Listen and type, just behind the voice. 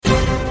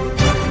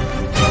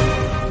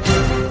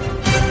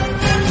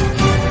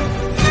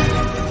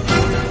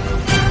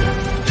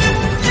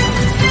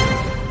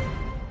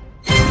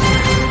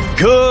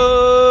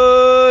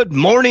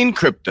Morning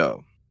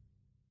Crypto.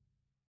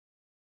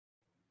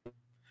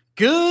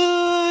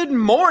 Good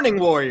morning,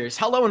 Warriors.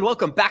 Hello and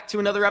welcome back to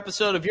another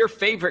episode of your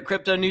favorite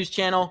crypto news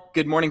channel,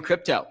 Good Morning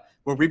Crypto,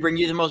 where we bring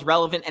you the most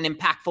relevant and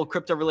impactful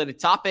crypto-related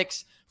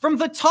topics from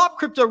the top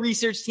crypto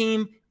research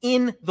team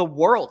in the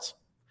world.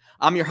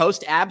 I'm your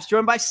host, Abs,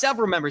 joined by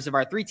several members of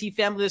our 3T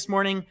family this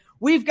morning.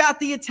 We've got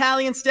the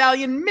Italian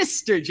stallion,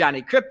 Mr.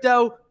 Johnny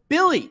Crypto.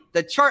 Billy,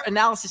 the chart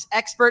analysis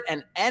expert,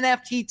 and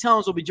NFT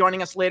Tones will be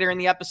joining us later in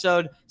the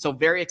episode, so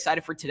very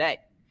excited for today.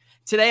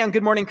 Today on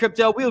Good Morning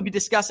Crypto, we will be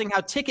discussing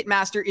how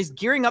Ticketmaster is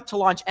gearing up to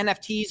launch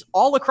NFTs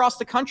all across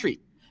the country,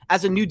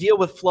 as a new deal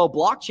with Flow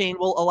Blockchain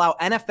will allow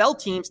NFL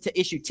teams to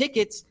issue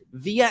tickets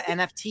via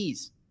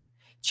NFTs.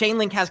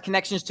 Chainlink has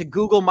connections to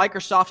Google,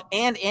 Microsoft,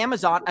 and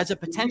Amazon as a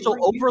potential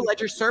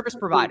overledger service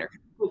provider.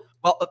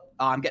 Well,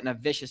 I'm getting a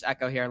vicious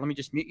echo here. Let me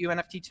just mute you,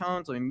 NFT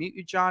Tones. Let me mute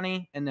you,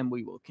 Johnny, and then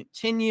we will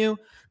continue.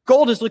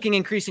 Gold is looking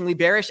increasingly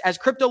bearish as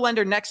crypto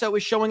lender Nexo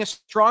is showing a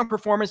strong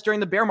performance during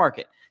the bear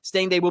market,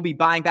 saying they will be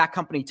buying back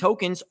company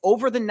tokens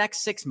over the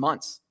next 6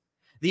 months.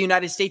 The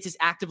United States is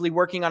actively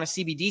working on a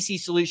CBDC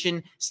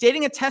solution,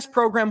 stating a test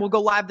program will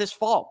go live this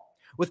fall.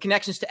 With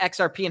connections to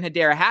XRP and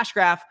Hedera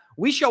Hashgraph,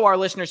 we show our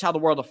listeners how the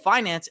world of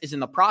finance is in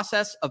the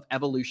process of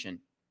evolution.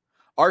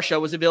 Our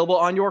show is available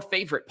on your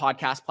favorite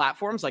podcast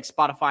platforms like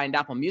Spotify and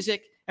Apple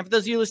Music. And for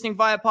those of you listening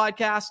via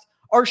podcast,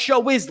 our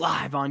show is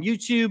live on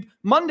YouTube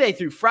Monday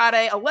through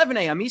Friday, 11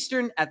 a.m.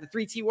 Eastern at the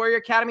 3T Warrior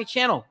Academy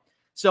channel.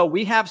 So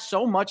we have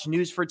so much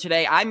news for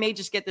today. I may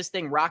just get this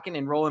thing rocking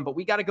and rolling, but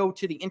we got to go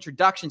to the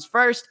introductions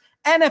first.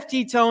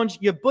 NFT Tones,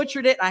 you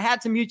butchered it. I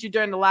had to mute you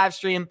during the live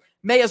stream.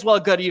 May as well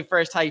go to you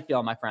first. How you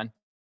feeling, my friend?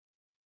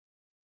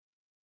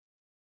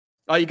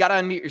 Oh, you got to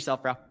unmute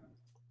yourself, bro.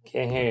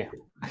 Can't hear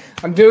you.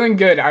 I'm doing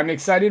good. I'm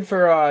excited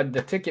for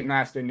the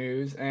Ticketmaster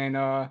news, and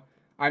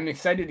I'm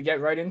excited to get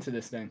right into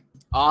this thing.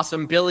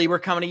 Awesome. Billy, we're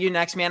coming to you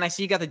next, man. I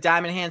see you got the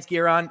Diamond Hands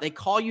gear on. They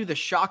call you the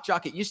Shock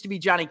Jock. It used to be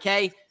Johnny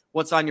K.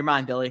 What's on your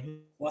mind, Billy?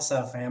 What's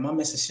up, fam? I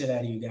miss the shit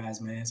out of you guys,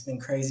 man. It's been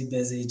crazy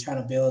busy trying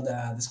to build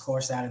this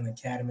course out in the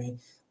academy.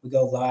 We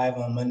go live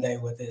on Monday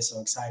with it, so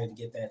excited to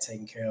get that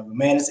taken care of. But,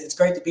 man, it's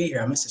great to be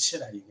here. I miss the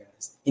shit out of you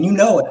guys. And you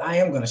know it. I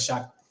am going to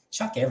shock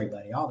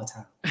everybody all the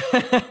time.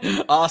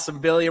 Awesome,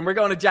 Billy. And we're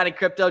going to Johnny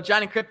Crypto.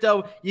 Johnny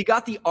Crypto, you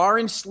got the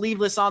orange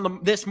sleeveless on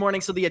this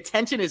morning, so the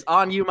attention is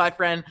on you, my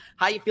friend.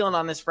 How you feeling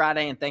on this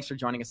Friday? And thanks for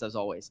joining us as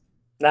always.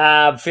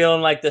 I'm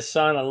feeling like the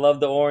sun. I love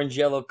the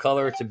orange-yellow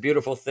color. It's a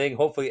beautiful thing.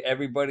 Hopefully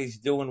everybody's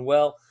doing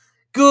well.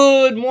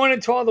 Good morning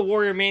to all the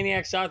Warrior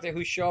Maniacs out there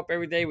who show up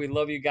every day. We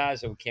love you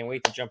guys, and we can't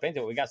wait to jump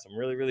into it. We got some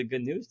really, really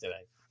good news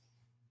today.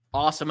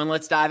 Awesome. And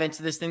let's dive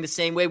into this thing the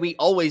same way we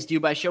always do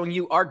by showing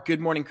you our Good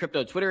Morning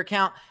Crypto Twitter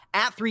account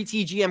at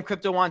 3TGM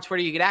Crypto on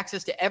Twitter. You get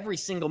access to every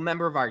single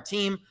member of our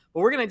team.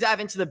 But we're going to dive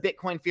into the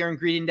Bitcoin Fear and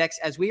Greed Index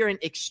as we are in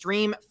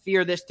extreme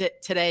fear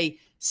today,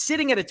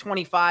 sitting at a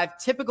 25,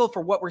 typical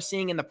for what we're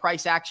seeing in the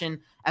price action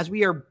as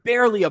we are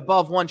barely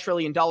above $1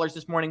 trillion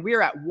this morning. We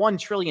are at 1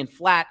 trillion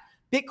flat.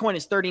 Bitcoin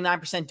is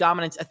 39%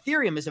 dominance.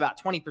 Ethereum is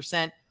about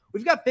 20%.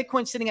 We've got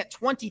Bitcoin sitting at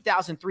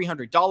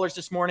 $20,300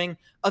 this morning.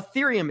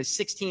 Ethereum is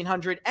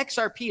 $1,600.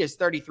 XRP is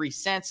 33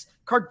 cents.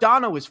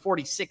 Cardano is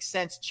 46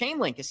 cents.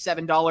 Chainlink is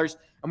 $7.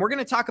 And we're going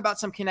to talk about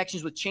some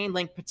connections with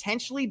Chainlink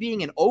potentially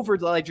being an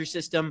overledger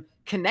system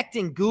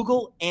connecting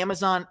Google,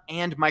 Amazon,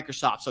 and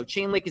Microsoft. So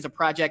Chainlink is a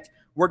project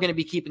we're going to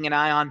be keeping an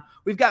eye on.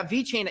 We've got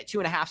VeChain at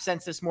 2.5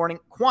 cents this morning.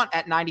 Quant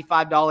at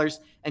 $95.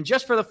 And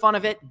just for the fun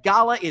of it,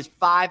 Gala is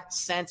 5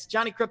 cents.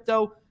 Johnny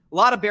Crypto, a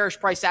lot of bearish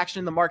price action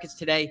in the markets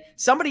today.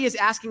 Somebody is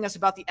asking us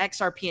about the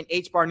XRP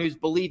and HBAR news.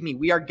 Believe me,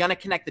 we are going to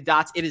connect the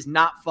dots. It is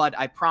not FUD.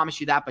 I promise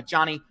you that. But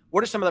Johnny,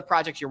 what are some of the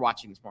projects you're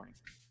watching this morning?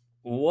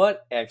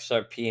 What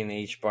XRP and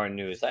HBAR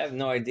news? I have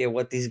no idea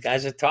what these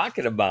guys are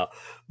talking about.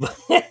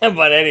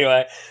 But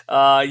anyway,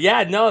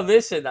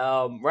 listen,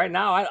 right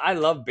now I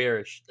love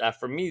bearish.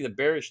 For me, the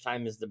bearish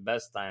time is the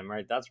best time,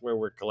 right? That's where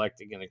we're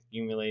collecting and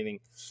accumulating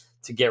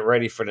to get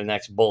ready for the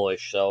next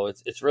bullish. So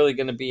it's really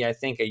going to be, I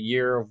think, a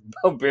year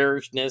of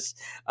bearishness.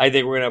 I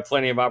think we're going to have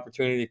plenty of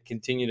opportunity to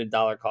continue the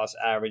dollar cost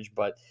average,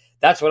 but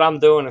that's what I'm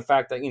doing. In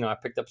fact, I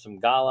picked up some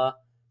Gala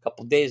a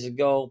couple days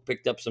ago,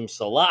 picked up some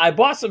Solana. I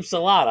bought some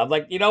Solana. I'm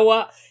like, you know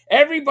what?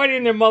 Everybody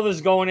and their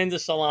mother's going into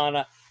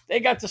Solana.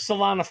 They got the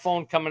Solana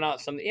phone coming out.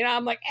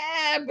 I'm like,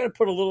 I'm going to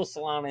put a little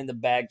Solana in the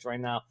bags right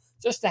now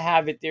just to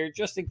have it there,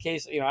 just in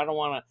case, I don't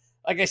want to,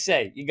 like I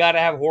say, you got to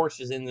have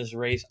horses in this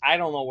race. I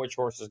don't know which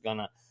horse is going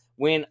to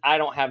win. I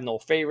don't have no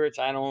favorites.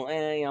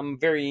 I'm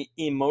very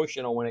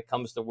emotional when it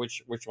comes to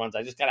which ones.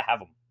 I just got to have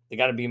them. They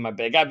got to be in my bag.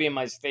 They got to be in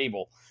my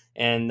stable.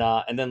 And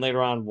then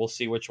later on, we'll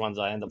see which ones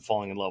I end up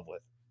falling in love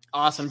with.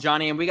 Awesome,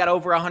 Johnny. And we got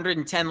over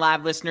 110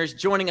 live listeners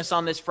joining us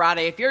on this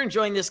Friday. If you're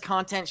enjoying this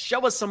content,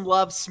 show us some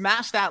love.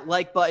 Smash that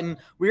like button.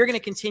 We are going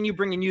to continue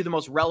bringing you the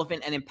most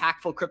relevant and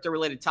impactful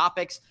crypto-related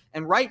topics.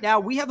 And right now,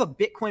 we have a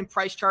Bitcoin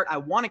price chart. I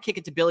want to kick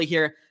it to Billy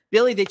here.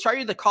 Billy, they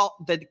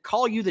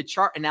call you the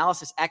chart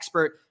analysis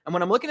expert. And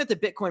when I'm looking at the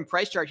Bitcoin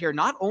price chart here,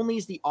 not only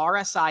is the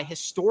RSI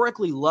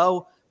historically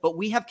low, but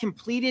we have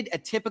completed a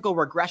typical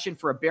regression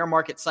for a bear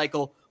market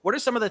cycle. What are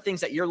some of the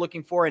things that you're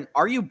looking for? And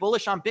are you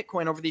bullish on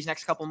Bitcoin over these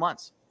next couple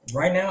months?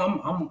 Right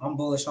now, I'm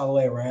bullish all the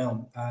way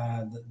around.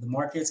 The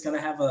market's going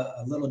to have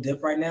a little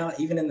dip right now.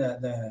 Even in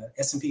the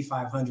S&P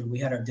 500, we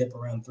had our dip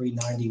around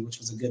 390, which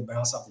was a good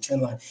bounce off the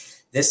trend line.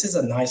 This is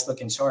a nice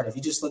looking chart. If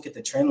you just look at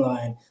the trend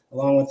line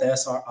along with the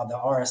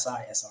RSI,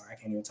 I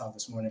can't even talk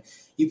this morning.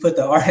 You put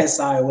the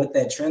RSI with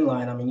that trend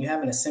line. I mean, you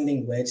have an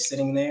ascending wedge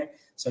sitting there.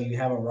 So you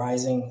have a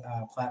rising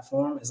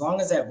platform. As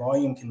long as that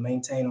volume can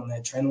maintain on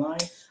that trend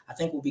line, I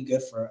think we'll be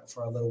good for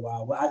a little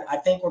while. Well, I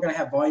think we're going to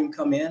have volume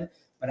come in,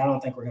 but I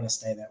don't think we're going to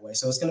stay that way.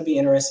 So it's going to be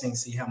interesting to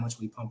see how much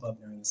we pump up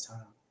during this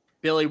time.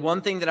 Billy,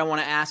 one thing that I want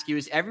to ask you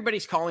is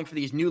everybody's calling for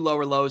these new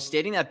lower lows,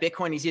 stating that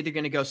Bitcoin is either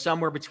going to go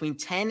somewhere between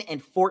 $10,000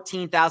 and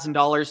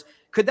 $14,000.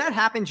 Could that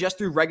happen just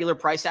through regular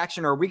price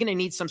action, or are we going to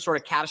need some sort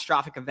of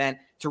catastrophic event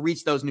to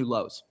reach those new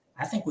lows?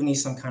 I think we need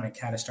some kind of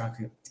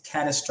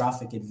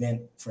catastrophic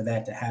event for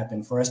that to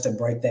happen, for us to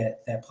break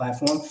that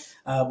platform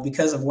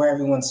because of where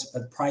everyone's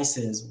price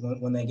is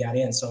when they got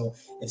in. So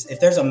if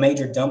there's a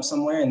major dump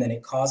somewhere and then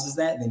it causes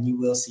that, then you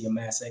will see a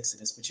mass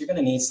exodus. But you're going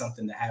to need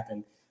something to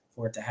happen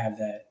for it to have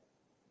that,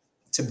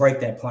 to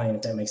break that plane,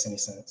 if that makes any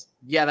sense.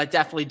 Yeah, that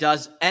definitely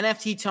does.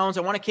 NFT Tones,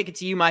 I want to kick it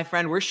to you, my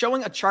friend. We're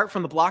showing a chart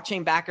from the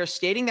blockchain backer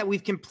stating that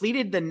we've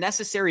completed the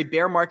necessary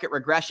bear market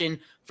regression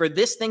for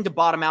this thing to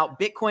bottom out.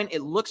 Bitcoin,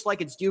 it looks like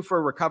it's due for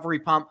a recovery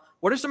pump.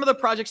 What are some of the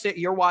projects that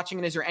you're watching,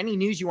 and is there any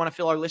news you want to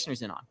fill our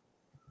listeners in on?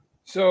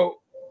 So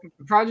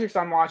the projects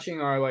I'm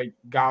watching are like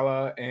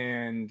Gala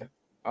and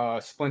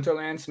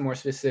Splinterlands more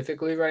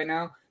specifically right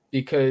now,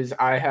 because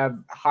I have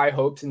high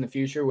hopes in the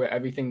future with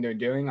everything they're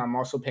doing. I'm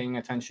also paying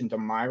attention to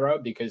Myra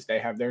because they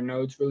have their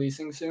nodes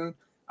releasing soon.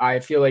 I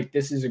feel like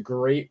this is a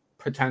great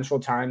potential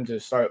time to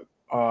start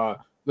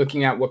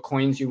looking at what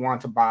coins you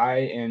want to buy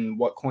and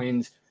what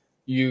coins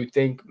you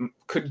think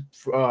could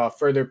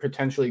further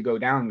potentially go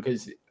down.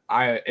 Because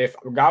if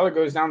Gala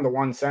goes down to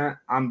 1 cent,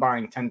 I'm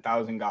buying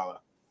 10,000 Gala.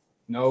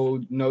 No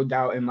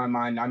doubt in my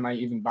mind. I might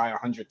even buy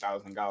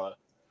 100,000 Gala.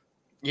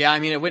 Yeah, I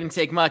mean, it wouldn't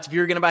take much. If you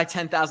were going to buy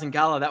 10,000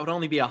 Gala, that would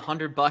only be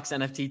 $100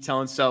 NFT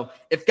Tones. So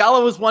if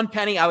Gala was 1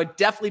 penny, I would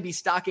definitely be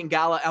stocking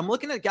Gala. I'm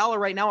looking at Gala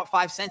right now at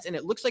 5 cents, and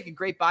it looks like a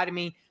great buy to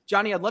me.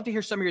 Johnny, I'd love to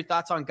hear some of your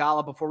thoughts on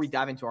Gala before we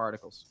dive into our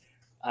articles.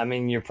 I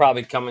mean, you're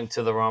probably coming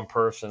to the wrong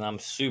person. I'm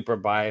super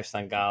biased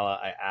on Gala.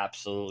 I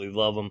absolutely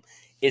love them.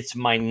 It's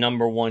my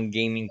number one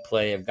gaming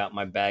play. I've got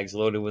my bags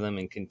loaded with them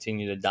and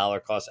continue to dollar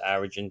cost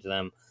average into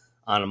them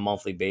on a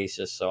monthly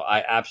basis. So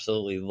I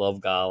absolutely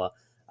love Gala.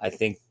 I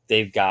think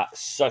they've got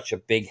such a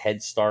big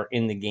head start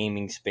in the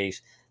gaming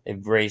space.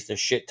 They've raised a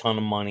shit ton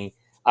of money.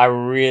 I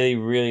really,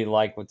 really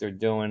like what they're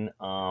doing.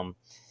 And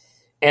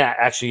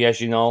actually, as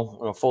you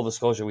know, full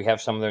disclosure, we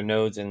have some of their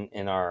nodes in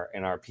our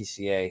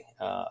PCA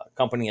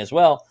company as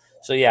well.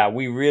 So yeah,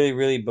 we really,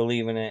 really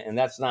believe in it. And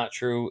that's not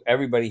true.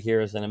 Everybody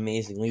here is an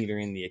amazing leader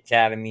in the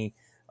academy.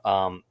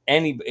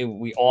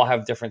 We all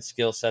have different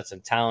skill sets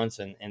and talents,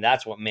 and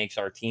that's what makes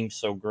our team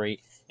so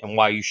great, and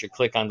why you should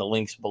click on the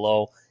links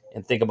below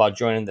and think about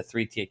joining the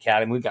 3T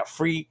Academy. We've got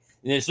free,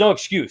 there's no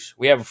excuse.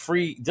 We have a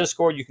free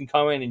Discord. You can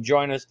come in and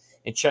join us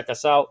and check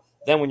us out.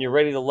 Then when you're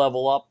ready to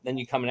level up, then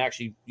you come and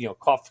actually,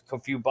 cough a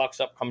few bucks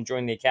up, come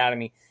join the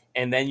academy.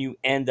 And then you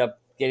end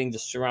up getting to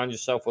surround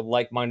yourself with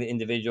like-minded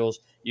individuals.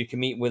 You can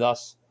meet with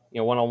us,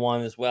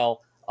 one-on-one as well.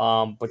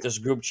 But there's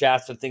group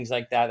chats and things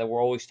like that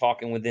we're always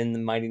talking within the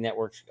Mighty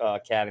Networks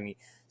Academy.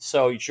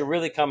 So you should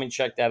really come and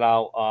check that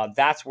out.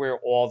 That's where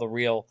all the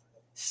real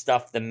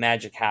stuff, the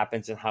magic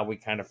happens, and how we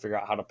kind of figure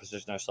out how to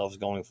position ourselves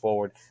going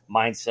forward.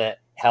 Mindset,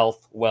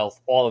 health,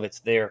 wealth, all of it's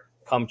there.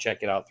 Come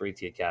check it out,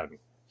 3T Academy.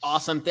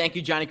 Awesome. Thank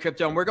you, Johnny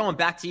Crypto. And we're going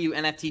back to you,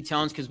 NFT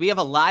Tones, because we have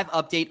a live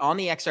update on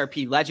the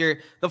XRP ledger.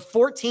 The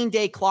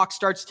 14-day clock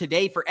starts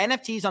today for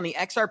NFTs on the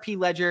XRP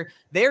ledger.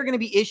 They are going to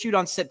be issued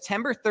on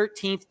September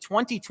 13th,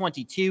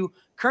 2022.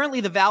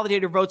 Currently, the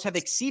validator votes have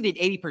exceeded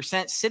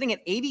 80%, sitting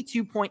at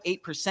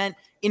 82.8%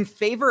 in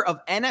favor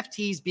of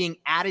NFTs being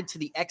added to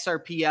the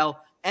XRPL.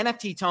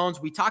 NFT Tones,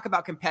 we talk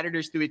about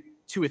competitors to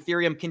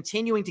Ethereum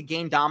continuing to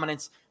gain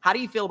dominance. How do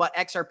you feel about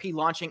XRP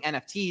launching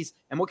NFTs,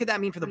 and what could that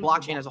mean for the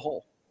blockchain as a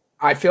whole?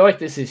 I feel like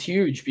this is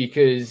huge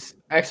because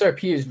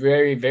XRP is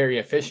very, very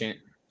efficient.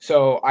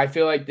 So I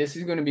feel like this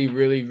is going to be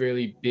really,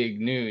 really big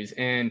news.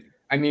 And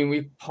I mean,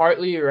 we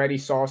partly already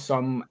saw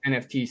some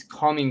NFTs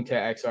coming to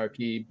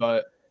XRP,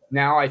 but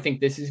now I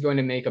think this is going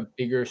to make a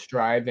bigger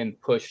stride and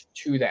push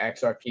to the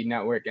XRP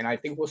network. And I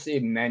think we'll see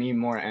many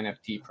more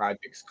NFT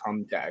projects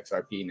come to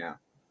XRP now.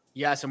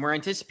 Yes, and we're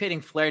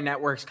anticipating Flare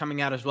networks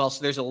coming out as well.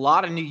 So there's a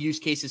lot of new use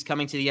cases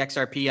coming to the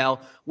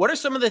XRPL. What are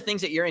some of the things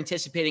that you're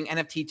anticipating,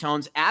 NFT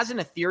Tones, as an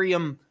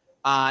Ethereum,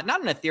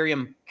 not an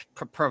Ethereum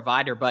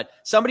provider, but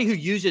somebody who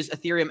uses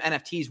Ethereum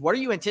NFTs? What are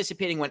you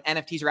anticipating when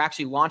NFTs are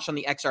actually launched on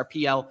the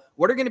XRPL?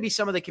 What are going to be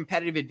some of the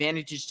competitive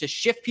advantages to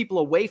shift people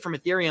away from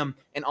Ethereum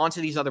and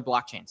onto these other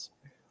blockchains?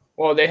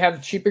 Well, they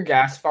have cheaper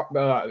gas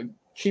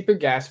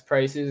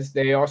prices.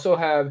 They also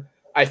have,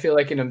 I feel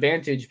like, an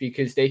advantage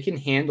because they can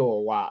handle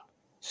a lot.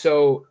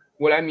 So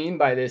what I mean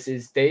by this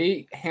is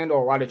they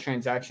handle a lot of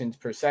transactions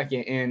per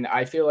second. And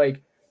I feel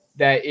like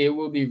that it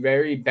will be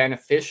very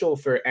beneficial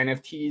for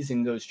NFTs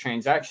in those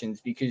transactions,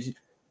 because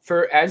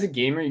as a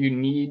gamer, you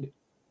need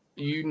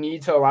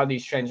to allow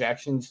these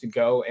transactions to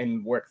go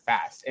and work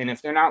fast. And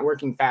if they're not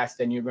working fast,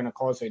 then you're going to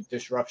cause a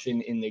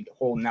disruption in the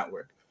whole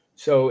network.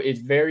 So it's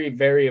very,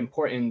 very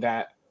important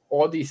that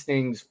all these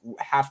things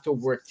have to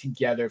work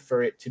together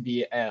for it to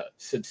be a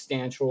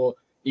substantial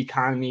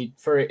economy,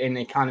 for an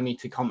economy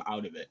to come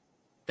out of it.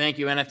 Thank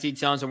you, NFT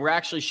Tones. And we're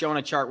actually showing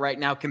a chart right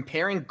now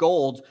comparing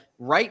gold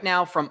right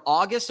now from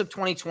August of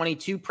 2020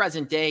 to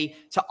present day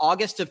to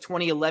August of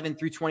 2011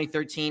 through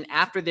 2013.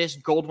 After this,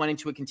 gold went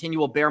into a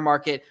continual bear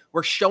market.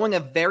 We're showing a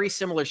very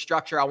similar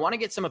structure. I want to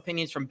get some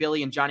opinions from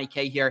Billy and Johnny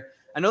K here.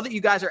 I know that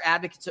you guys are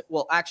advocates.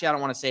 Well, actually, I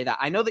don't want to say that.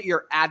 I know that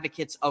you're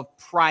advocates of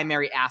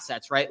primary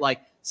assets, right?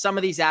 Like some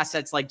of these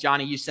assets, like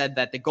Johnny, you said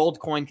that the gold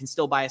coin can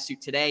still buy a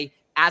suit today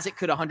as it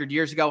could 100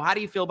 years ago. How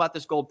do you feel about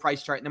this gold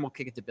price chart? And then we'll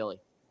kick it to Billy.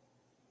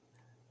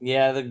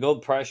 Yeah, the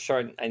gold price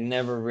chart, I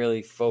never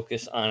really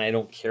focus on. I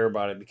don't care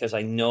about it because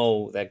I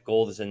know that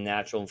gold is a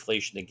natural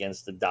inflation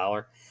against the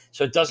dollar.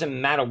 So it doesn't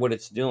matter what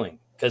it's doing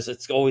because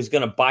it's always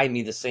going to buy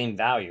me the same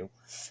value.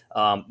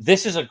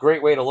 This is a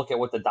great way to look at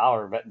what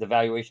the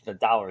valuation of the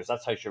dollar is.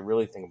 That's how you should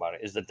really think about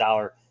it. Is the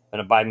dollar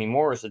going to buy me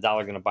more or is the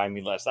dollar going to buy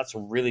me less? That's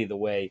really the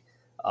way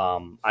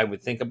I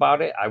would think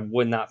about it. I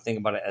would not think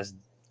about it as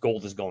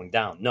gold is going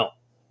down. No,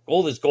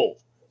 gold is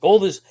gold.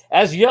 Gold is,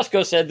 as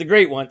Yusko said, the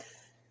great one,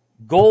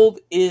 gold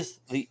is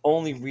the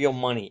only real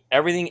money.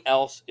 Everything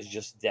else is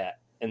just debt.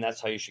 And that's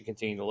how you should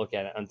continue to look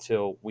at it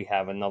until we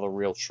have another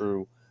real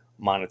true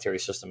monetary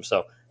system.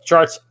 So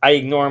charts, I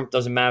ignore them.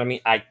 Doesn't matter to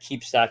me. I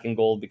keep stacking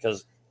gold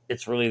because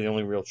it's really the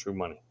only real true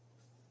money.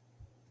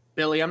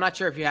 Billy, I'm not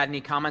sure if you had any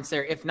comments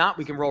there. If not,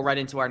 we can roll right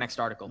into our next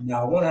article.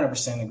 No,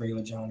 100% agree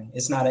with Johnny.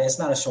 It's not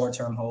a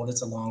short-term hold.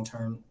 It's a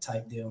long-term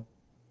type deal.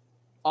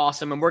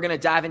 Awesome. And we're going to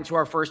dive into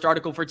our first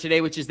article for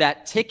today, which is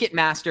that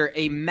Ticketmaster,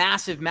 a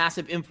massive,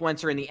 massive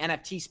influencer in the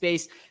NFT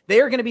space,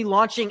 they are going to be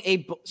launching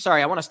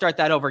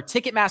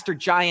Ticketmaster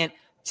giant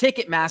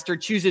Ticketmaster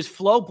chooses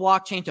Flow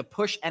blockchain to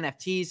push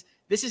NFTs.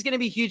 This is going to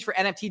be huge for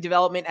NFT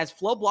development as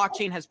Flow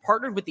blockchain has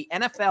partnered with the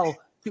NFL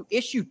to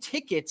issue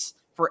tickets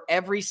for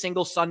every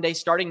single Sunday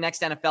starting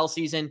next NFL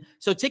season.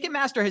 So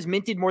Ticketmaster has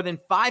minted more than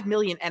 5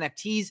 million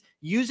NFTs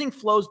using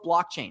Flow's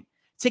blockchain.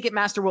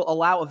 Ticketmaster will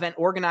allow event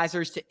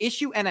organizers to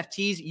issue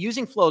NFTs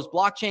using Flow's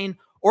blockchain.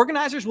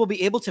 Organizers will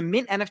be able to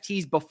mint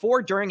NFTs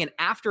before, during, and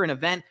after an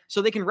event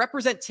so they can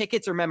represent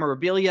tickets or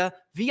memorabilia,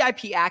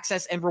 VIP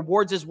access, and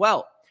rewards as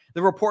well.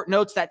 The report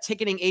notes that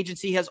ticketing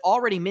agency has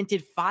already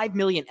minted 5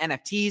 million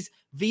NFTs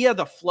via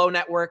the Flow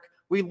network.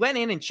 We went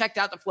in and checked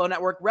out the Flow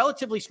network,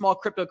 relatively small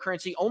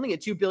cryptocurrency, only a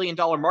 $2 billion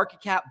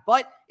market cap,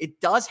 but it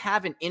does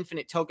have an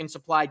infinite token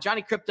supply.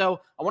 Johnny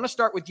Crypto, I want to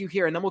start with you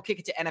here, and then we'll kick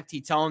it to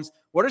NFT Tones.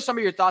 What are some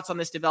of your thoughts on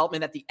this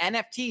development that the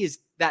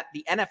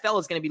NFL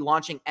is going to be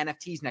launching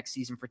NFTs next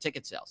season for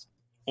ticket sales?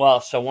 Well,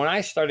 so when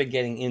I started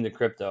getting into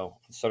crypto,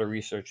 started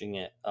researching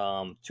it,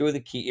 two of the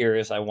key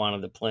areas I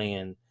wanted to play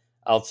in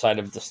outside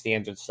of the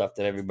standard stuff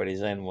that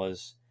everybody's in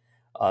was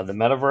the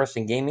metaverse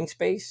and gaming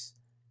space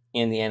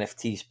in the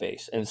NFT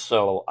space. And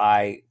so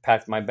I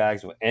packed my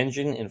bags with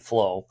Engine and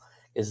Flow,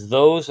 as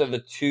those are the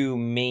two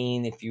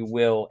main, if you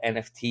will,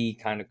 NFT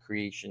kind of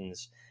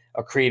creators.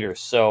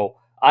 So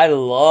I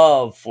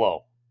love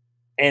Flow.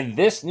 And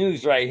this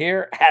news right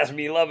here has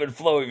me loving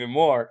Flow even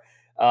more.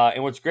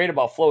 And what's great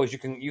about Flow is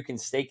you can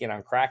stake it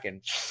on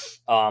Kraken.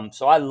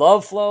 So I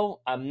love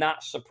Flow. I'm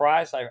not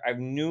surprised. I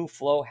knew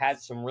Flow had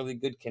some really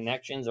good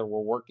connections or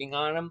were working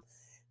on them.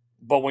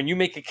 But when you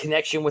make a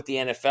connection with the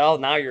NFL,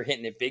 now you're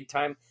hitting it big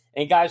time.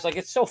 And guys, like,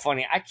 it's so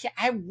funny.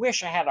 I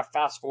wish I had a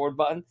fast forward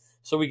button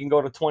so we can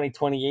go to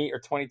 2028 or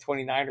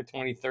 2029 or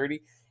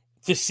 2030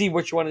 to see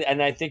which one.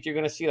 And I think you're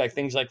going to see like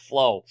things like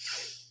Flow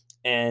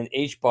and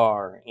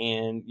HBAR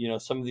and,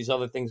 some of these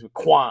other things with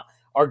Quant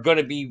are going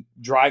to be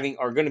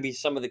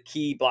some of the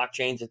key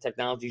blockchains and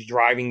technologies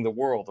driving the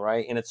world,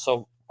 right? And it's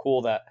so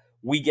cool that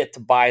we get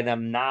to buy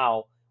them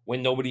now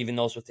when nobody even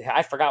knows what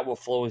I forgot what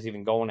Flow is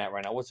even going at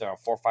right now. What's it, $4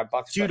 or $5?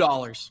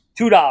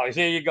 $2.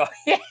 There you go.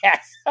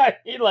 Yes.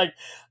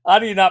 How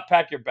do you not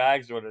pack your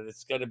bags with it?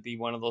 It's going to be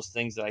one of those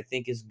things that I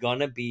think is going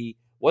to be,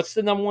 what's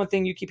the number one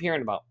thing you keep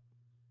hearing about?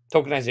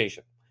 Tokenization.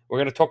 We're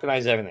going to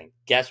tokenize everything.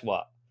 Guess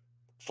what?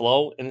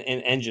 Flow and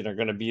Engine are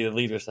going to be the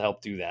leaders to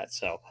help do that.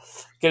 So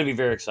it's going to be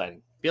very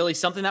exciting. Billy,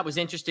 something that was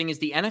interesting is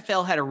the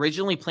NFL had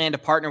originally planned to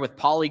partner with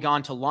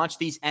Polygon to launch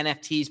these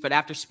NFTs, but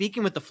after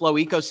speaking with the Flow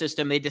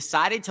ecosystem, they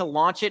decided to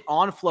launch it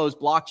on Flow's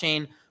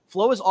blockchain.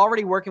 Flow is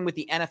already working with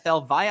the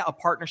NFL via a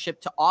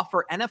partnership to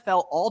offer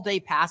NFL all-day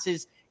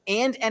passes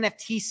and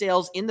NFT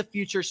sales in the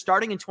future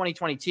starting in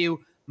 2022.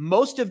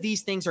 Most of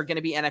these things are going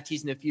to be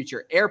NFTs in the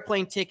future.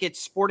 Airplane tickets,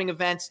 sporting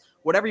events,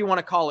 whatever you want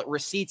to call it,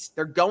 receipts,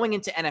 they're going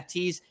into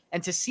NFTs.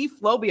 And to see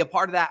Flow be a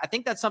part of that, I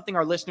think that's something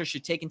our listeners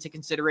should take into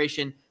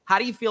consideration. How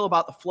do you feel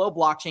about the Flow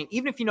blockchain?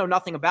 Even if you know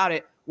nothing about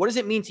it, what does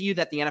it mean to you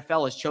that the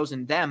NFL has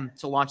chosen them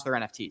to launch their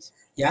NFTs?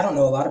 Yeah, I don't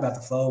know a lot about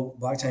the Flow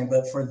blockchain,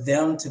 but for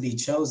them to be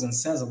chosen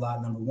says a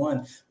lot, number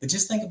one. But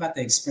just think about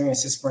the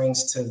experience this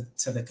brings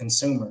to the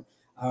consumer.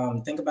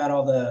 Think about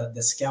all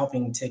the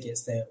scalping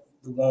tickets that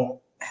won't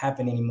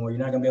happen anymore. You're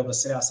not going to be able to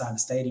sit outside the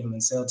stadium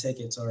and sell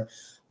tickets or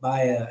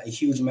buy a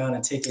huge amount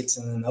of tickets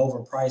and then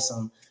overprice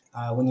them.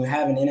 When you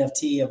have an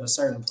NFT of a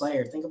certain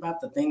player, think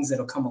about the things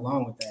that'll come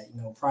along with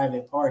that.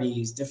 Private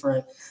parties,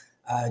 different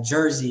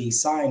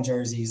jerseys, signed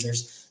jerseys.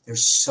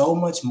 There's so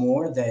much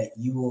more that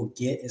you will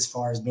get as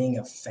far as being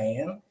a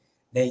fan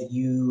that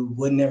you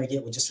would never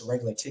get with just a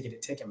regular ticket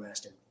at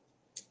Ticketmaster.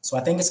 So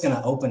I think it's going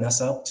to open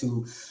us up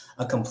to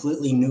a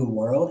completely new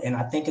world. And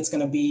I think it's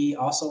going to be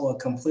also a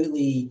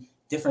completely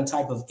different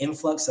type of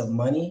influx of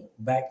money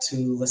back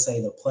to, let's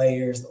say, the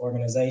players, the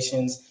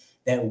organizations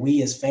that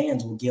we as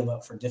fans will give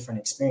up for different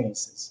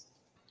experiences.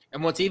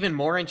 And what's even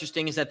more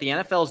interesting is that the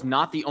NFL is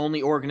not the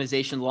only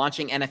organization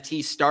launching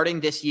NFTs starting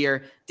this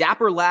year.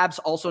 Dapper Labs,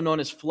 also known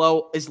as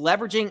Flow, is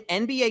leveraging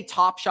NBA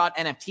Top Shot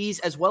NFTs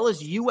as well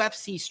as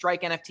UFC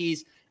Strike NFTs.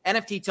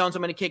 NFT Tones,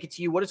 I'm going to kick it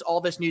to you. What does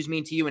all this news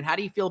mean to you? And how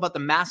do you feel about the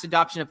mass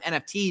adoption of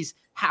NFTs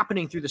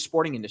happening through the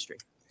sporting industry?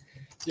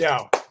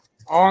 Yeah,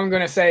 all I'm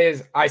going to say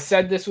is I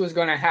said this was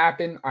going to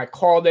happen. I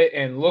called it,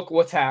 and look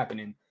what's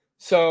happening.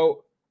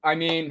 So, I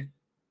mean,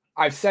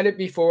 I've said it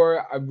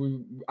before.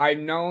 I've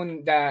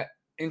known that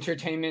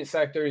entertainment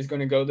sector is going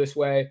to go this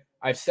way.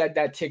 I've said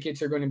that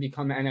tickets are going to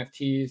become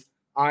NFTs.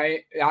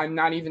 I'm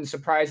not even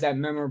surprised that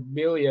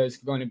memorabilia is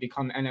going to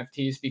become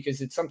NFTs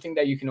because it's something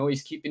that you can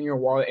always keep in your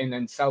wallet and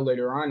then sell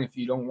later on if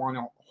you don't want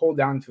to hold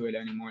on to it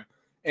anymore.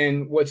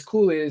 And what's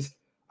cool is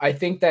I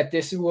think that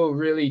this will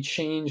really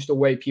change the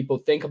way people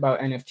think about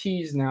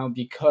NFTs now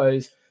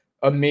because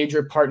a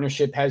major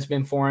partnership has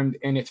been formed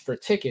and it's for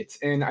tickets.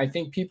 And I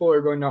think people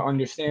are going to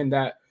understand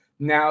that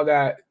now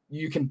that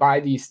you can buy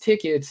these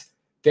tickets,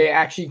 they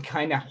actually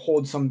kind of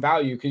hold some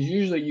value because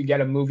usually you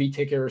get a movie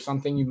ticket or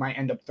something, you might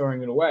end up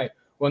throwing it away.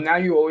 Well, now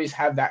you always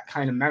have that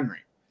kind of memory.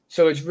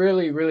 So it's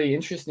really, really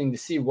interesting to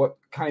see what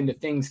kind of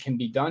things can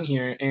be done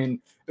here. And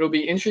it'll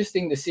be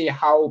interesting to see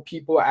how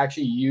people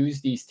actually use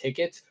these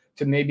tickets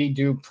to maybe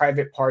do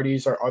private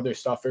parties or other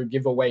stuff or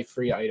give away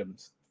free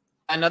items.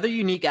 Another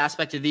unique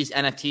aspect of these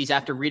NFTs,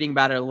 after reading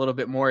about it a little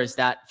bit more, is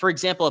that, for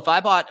example, if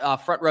I bought a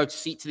front row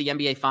seat to the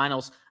NBA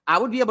Finals, I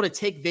would be able to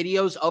take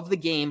videos of the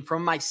game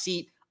from my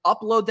seat,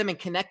 upload them and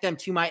connect them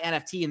to my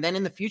NFT. And then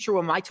in the future,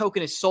 when my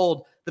token is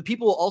sold, the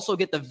people will also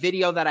get the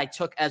video that I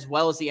took as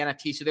well as the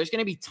NFT. So there's going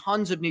to be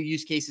tons of new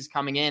use cases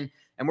coming in,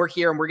 and we're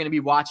here and we're going to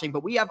be watching.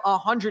 But we have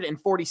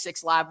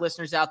 146 live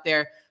listeners out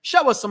there.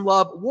 Show us some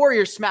love.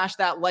 Warriors, smash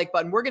that like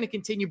button. We're going to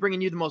continue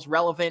bringing you the most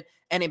relevant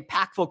and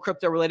impactful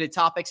crypto-related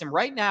topics. And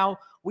right now,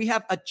 we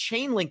have a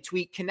Chainlink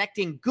tweet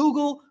connecting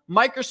Google,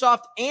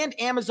 Microsoft, and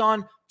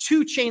Amazon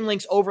to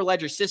Chainlink's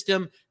Overledger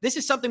system. This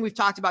is something we've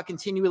talked about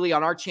continually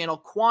on our channel.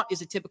 Quant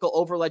is a typical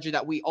Overledger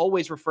that we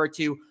always refer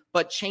to,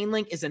 but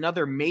Chainlink is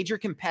another major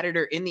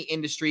competitor in the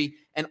industry,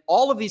 and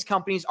all of these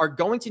companies are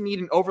going to need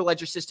an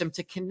Overledger system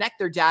to connect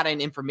their data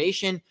and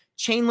information.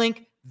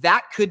 Chainlink,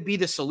 that could be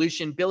the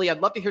solution. Billy, I'd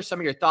love to hear some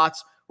of your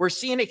thoughts. We're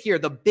seeing it here.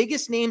 The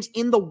biggest names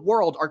in the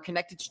world are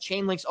connected to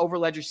Chainlink's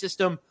Overledger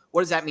system.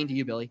 What does that mean to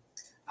you, Billy?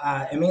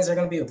 It means they're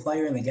going to be a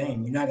player in the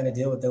game. You're not going to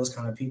deal with those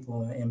kind of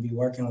people and be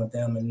working with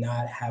them and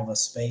not have a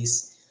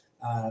space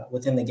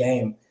within the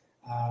game.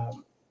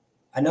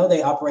 I know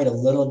they operate a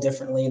little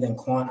differently than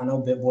Quant. I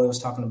know BitBoy was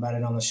talking about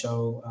it on the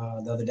show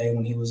the other day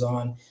when he was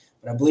on,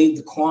 but I believe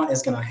the Quant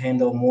is going to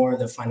handle more of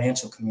the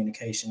financial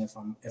communication,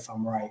 if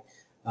I'm right,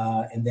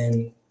 and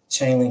then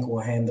Chainlink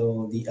will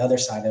handle the other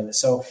side of it.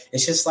 So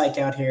it's just like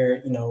out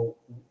here,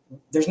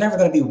 there's never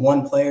going to be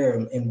one player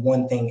in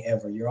one thing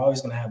ever. You're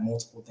always going to have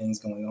multiple things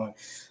going on.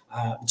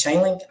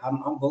 Chainlink,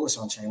 I'm bullish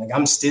on Chainlink.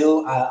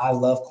 I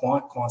love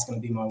Quant. Quant's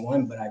going to be my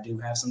one, but I do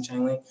have some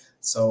Chainlink.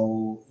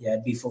 So yeah,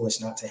 it'd be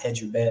foolish not to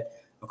hedge your bet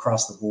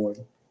across the board.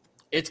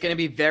 It's going to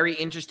be very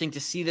interesting to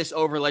see this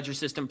Overledger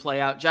system play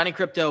out. Johnny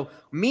Crypto,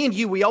 me and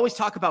you, we always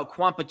talk about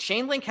Quant, but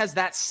Chainlink has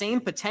that same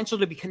potential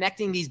to be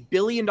connecting these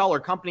billion-dollar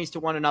companies to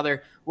one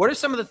another. What are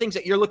some of the things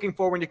that you're looking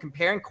for when you're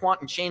comparing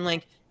Quant and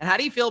Chainlink? And how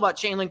do you feel about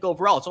Chainlink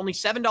overall? It's only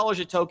 $7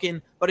 a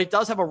token, but it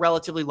does have a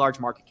relatively large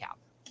market cap.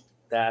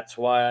 That's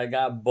why I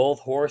got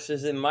both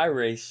horses in my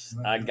race.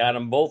 I got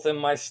them both in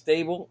my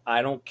stable.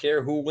 I don't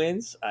care who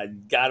wins. I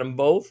got them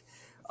both.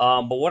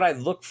 But what I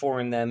look for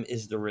in them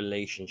is the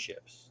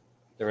relationships.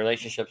 The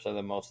relationships are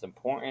the most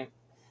important.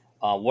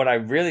 What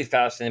I'm really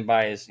fascinated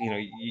by is,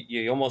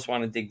 you almost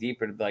want to dig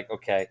deeper to be like,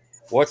 okay,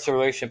 what's the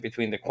relationship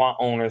between the Quant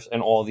owners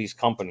and all these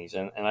companies?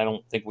 And I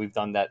don't think we've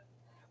done that.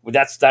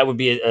 That would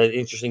be an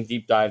interesting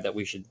deep dive that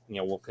we should,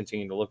 we'll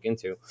continue to look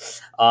into.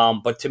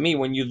 But to me,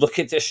 when you look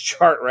at this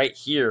chart right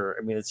here,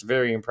 I mean, it's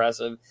very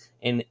impressive.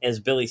 And as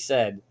Billy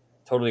said,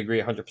 Totally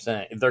agree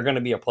 100%. If they're going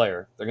to be a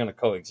player, they're going to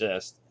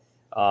coexist.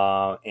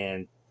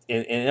 And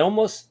it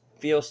almost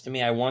feels to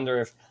me, I wonder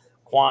if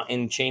Quant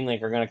and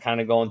Chainlink are going to kind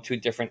of go in two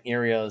different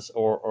areas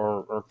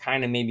or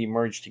kind of maybe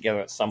merge together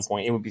at some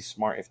point. It would be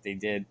smart if they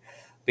did,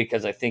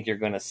 because I think you're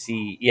going to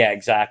see, yeah,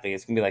 exactly.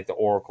 It's going to be like the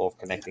Oracle of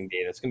connecting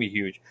data. It's going to be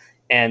huge.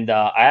 And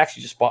I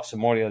actually just bought some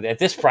more the other day. At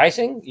this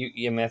pricing,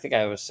 I mean, I think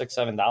I was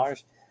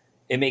 $6-7.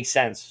 It makes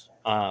sense.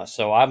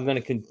 So I'm going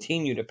to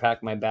continue to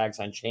pack my bags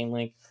on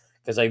Chainlink,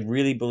 because I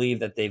really believe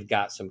that they've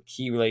got some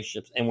key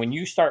relationships. And when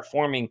you start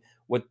forming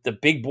with the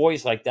big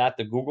boys like that,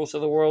 the Googles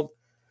of the world,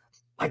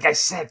 like I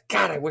said,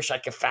 God, I wish I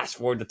could fast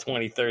forward to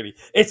 2030.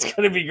 It's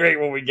going to be great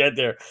when we get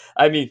there.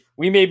 I mean,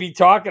 we may be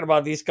talking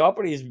about these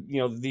companies,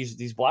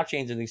 these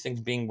blockchains and these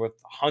things being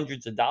worth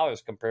hundreds of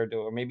dollars compared to,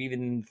 or maybe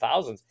even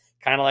thousands,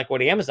 kind of like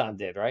what Amazon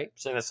did, right?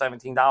 So at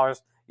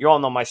 $17, you all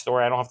know my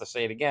story. I don't have to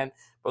say it again,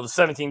 but the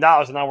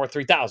 $17 is now worth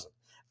 $3,000.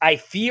 I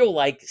feel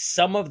like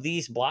some of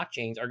these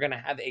blockchains are going to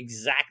have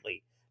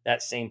exactly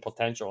that same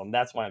potential, and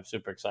that's why I'm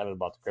super excited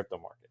about the crypto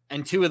market.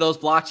 And two of those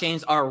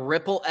blockchains are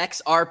Ripple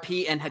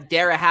XRP and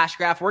Hedera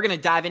Hashgraph. We're going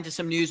to dive into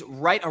some news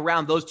right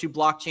around those two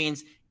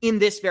blockchains in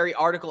this very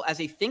article,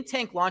 as a think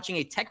tank launching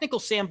a technical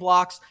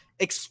sandbox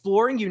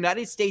exploring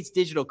United States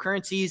digital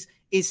currencies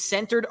is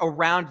centered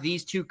around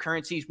these two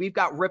currencies. We've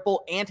got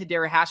Ripple and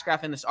Hedera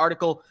Hashgraph in this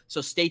article,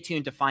 so stay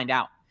tuned to find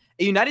out.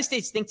 A United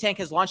States think tank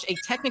has launched a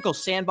technical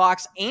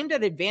sandbox aimed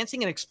at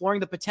advancing and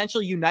exploring the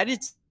potential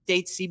United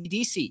States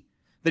CBDC.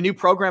 The new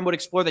program would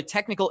explore the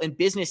technical and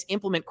business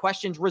implement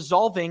questions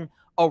resolving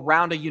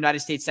around a United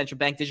States central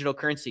bank digital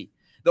currency.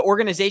 The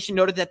organization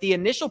noted that the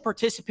initial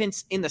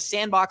participants in the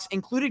sandbox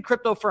included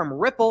crypto firm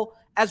Ripple,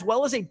 as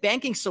well as a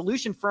banking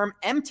solution firm,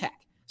 MTech.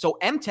 So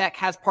MTech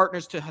has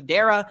partners to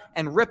Hedera,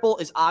 and Ripple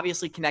is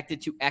obviously connected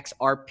to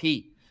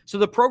XRP. So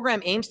the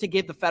program aims to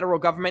give the federal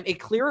government a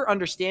clearer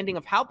understanding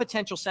of how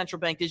potential central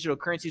bank digital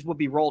currencies will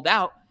be rolled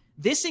out.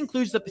 This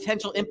includes the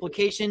potential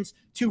implications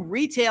to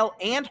retail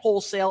and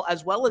wholesale,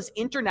 as well as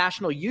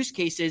international use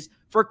cases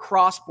for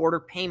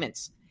cross-border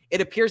payments.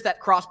 It appears that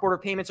cross-border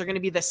payments are going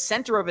to be the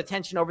center of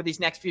attention over these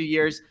next few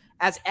years,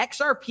 as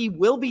XRP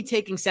will be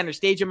taking center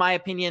stage, in my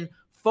opinion,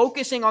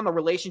 focusing on the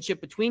relationship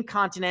between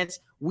continents.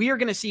 We are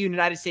going to see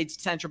United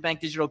States central bank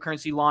digital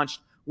currency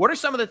launched. What are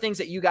some of the things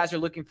that you guys are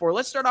looking for?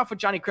 Let's start off with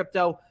Johnny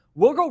Crypto.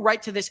 We'll go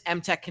right to this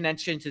MTech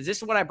connection, because this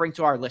is what I bring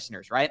to our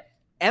listeners, right?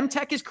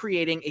 MTech is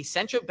creating a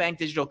central bank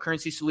digital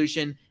currency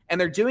solution, and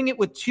they're doing it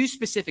with two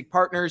specific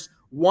partners.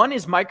 One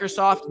is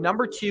Microsoft.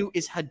 Number two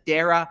is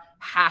Hedera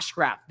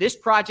Hashgraph. This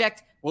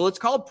project, well, it's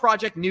called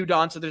Project New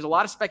Dawn, so there's a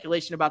lot of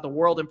speculation about the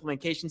world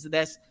implications of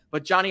this.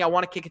 But Johnny, I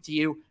want to kick it to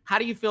you. How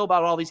do you feel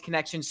about all these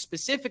connections,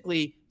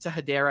 specifically to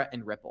Hedera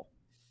and Ripple?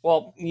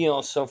 Well,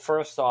 so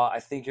first off, I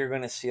think you're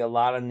going to see a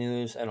lot of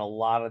news and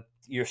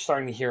you're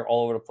starting to hear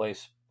all over the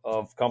place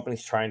of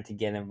companies trying to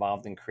get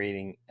involved in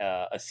creating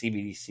a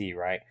CBDC,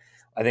 right?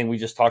 I think we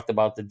just talked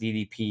about the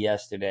DDP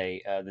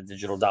yesterday, the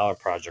Digital Dollar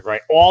Project,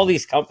 right? All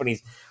these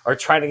companies are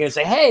trying to get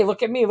say, hey,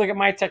 look at me, look at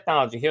my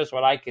technology. Here's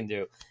what I can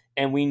do.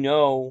 And we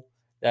know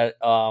that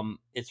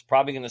it's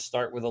probably going to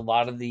start with a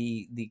lot of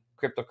the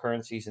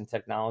cryptocurrencies and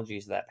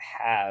technologies that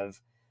have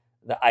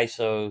the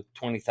ISO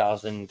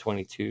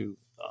 20022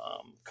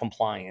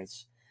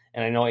 compliance.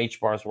 And I know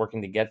HBAR is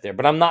working to get there,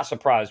 but I'm not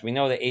surprised. We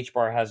know that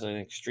HBAR has an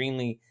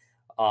extremely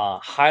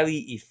highly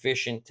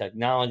efficient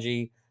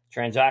technology.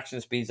 Transaction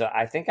speeds that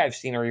I think I've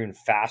seen are even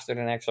faster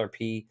than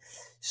XRP.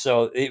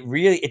 So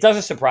it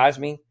doesn't surprise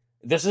me.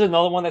 This is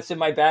another one that's in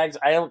my bags.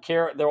 I don't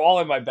care. They're all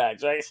in my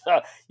bags, right?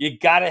 So you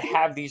got to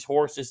have these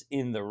horses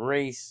in the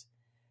race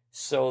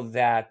so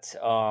that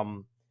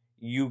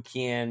you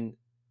can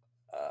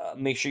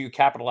make sure you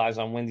capitalize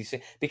on when these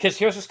things. Because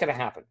here's what's going to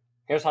happen.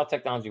 Here's how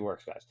technology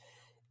works, guys.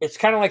 It's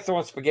kind of like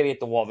throwing spaghetti at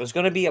the wall. There's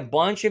going to be a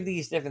bunch of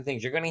these different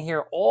things. You're going to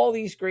hear all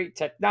these great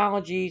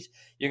technologies.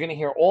 You're going to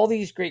hear all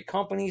these great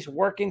companies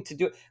working to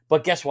do it.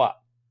 But guess what?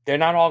 They're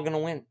not all going to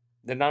win.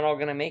 They're not all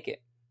going to make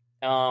it.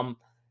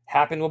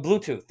 Happened with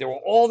Bluetooth. There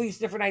were all these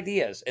different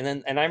ideas.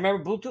 And I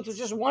remember Bluetooth was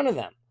just one of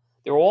them.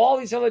 There were all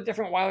these other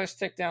different wireless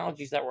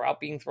technologies that were out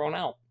being thrown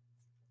out.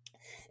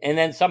 And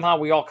then somehow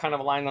we all kind of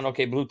aligned on,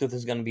 okay, Bluetooth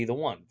is going to be the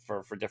one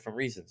for different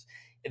reasons.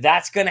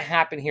 That's going to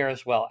happen here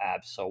as well,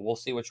 Abs. So we'll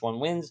see which one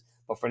wins.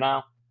 But for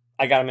now,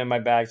 I got them in my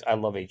bags. I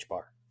love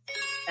HBAR.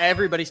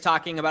 Everybody's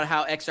talking about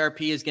how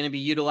XRP is going to be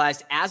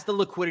utilized as the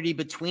liquidity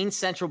between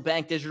central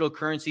bank digital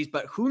currencies,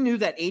 but who knew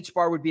that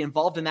HBAR would be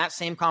involved in that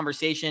same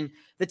conversation?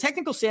 The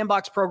Technical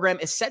Sandbox program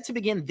is set to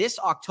begin this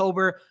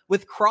October,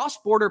 with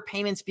cross-border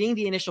payments being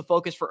the initial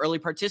focus for early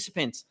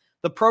participants.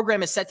 The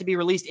program is set to be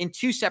released in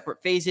two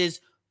separate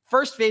phases.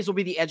 First phase will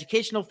be the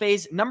educational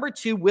phase. Number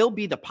two will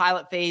be the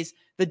pilot phase.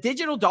 The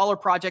Digital Dollar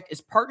Project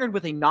is partnered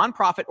with a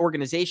nonprofit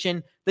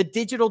organization, the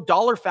Digital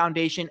Dollar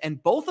Foundation,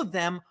 and both of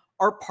them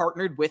are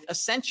partnered with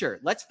Accenture.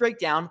 Let's break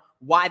down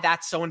why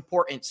that's so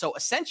important. So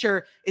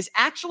Accenture is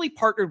actually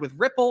partnered with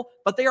Ripple,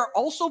 but they are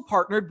also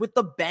partnered with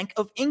the Bank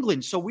of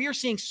England. So we are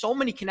seeing so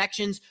many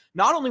connections,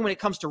 not only when it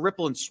comes to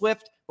Ripple and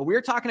Swift, but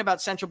we're talking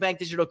about central bank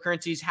digital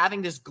currencies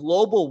having this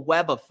global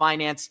web of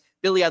finance.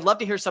 Billy, I'd love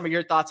to hear some of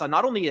your thoughts on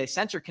not only the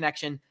Accenture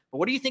connection, but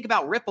what do you think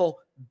about Ripple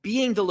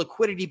being the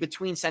liquidity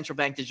between central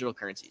bank digital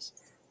currencies?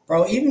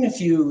 Bro, even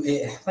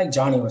if like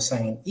Johnny was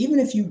saying, even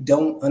if you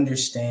don't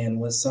understand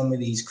what some of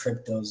these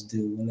cryptos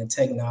do and the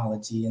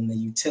technology and the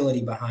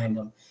utility behind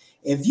them,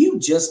 if you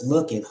just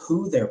look at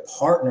who they're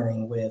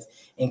partnering with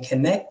and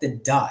connect the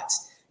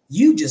dots,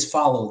 you just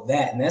follow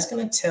that. And that's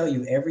going to tell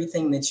you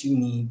everything that you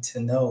need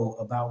to know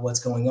about what's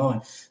going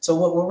on. So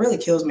what really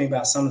kills me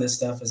about some of this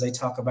stuff is they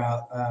talk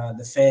about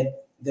the Fed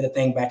did a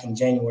thing back in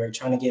January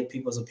trying to get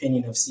people's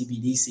opinion of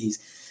CBDCs.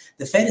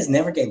 The Fed has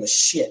never gave a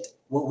shit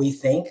what we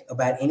think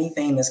about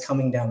anything that's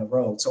coming down the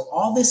road. So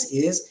all this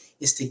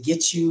is to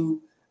get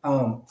you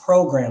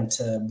programmed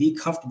to be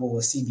comfortable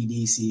with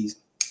CBDCs.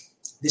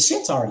 The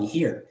shit's already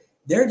here.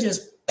 They're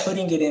just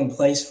putting it in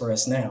place for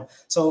us now.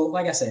 So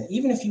like I said,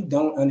 even if you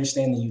don't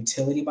understand the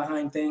utility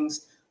behind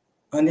things,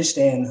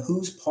 understand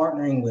who's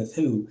partnering with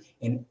who.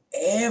 And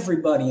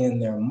everybody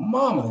and their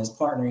mama is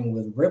partnering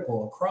with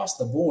Ripple across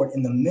the board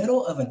in the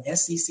middle of an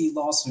SEC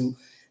lawsuit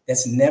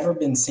that's never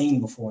been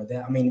seen before.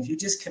 If you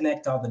just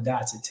connect all the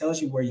dots, it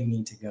tells you where you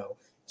need to go.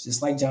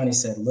 Just like Johnny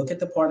said, look at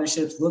the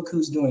partnerships, look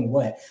who's doing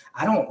what.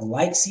 I don't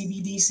like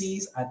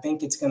CBDCs. I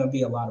think it's going to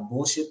be a lot of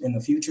bullshit in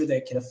the future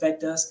that could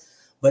affect us.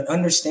 But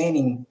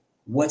understanding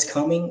what's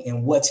coming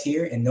and what's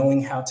here and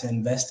knowing how to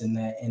invest in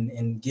that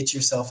and get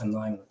yourself in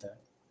line with that.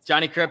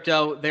 Johnny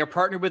Crypto, they're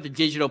partnered with the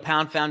Digital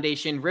Pound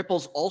Foundation.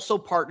 Ripple's also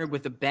partnered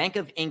with the Bank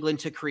of England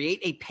to create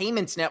a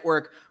payments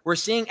network. We're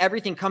seeing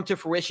everything come to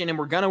fruition, and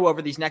we're going to go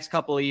over these next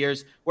couple of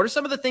years. What are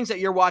some of the things that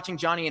you're watching,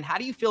 Johnny, and how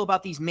do you feel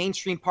about these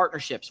mainstream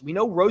partnerships? We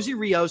know Rosie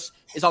Rios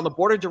is on the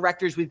board of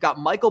directors. We've got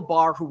Michael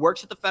Barr, who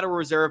works at the Federal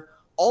Reserve,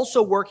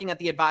 also working at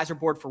the advisor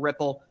board for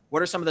Ripple.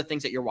 What are some of the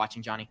things that you're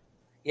watching, Johnny?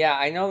 Yeah,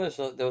 I know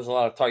there was a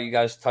lot of talk. You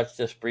guys touched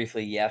this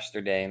briefly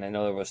yesterday, and I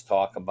know there was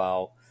talk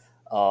about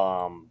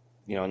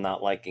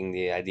not liking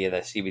the idea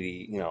that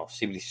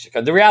CBDCs are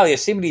coming. The reality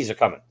is CBDCs are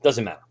coming.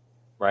 Doesn't matter,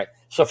 right?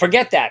 So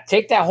forget that.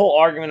 Take that whole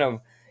argument of,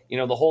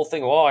 the whole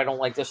thing, I don't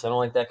like this, I don't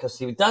like that,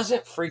 because it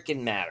doesn't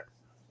freaking matter.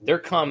 They're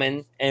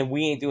coming, and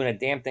we ain't doing a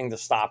damn thing to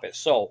stop it.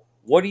 So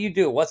what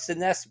do? What's the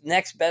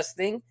next best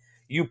thing?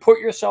 You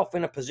put yourself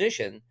in a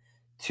position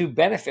to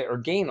benefit or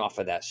gain off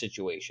of that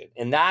situation.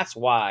 And that's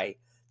why,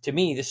 to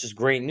me, this is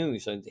great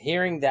news. And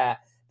hearing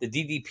that the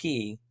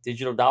DDP,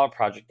 Digital Dollar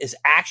Project, is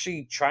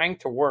actually trying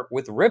to work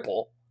with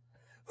Ripple,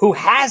 who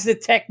has the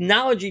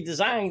technology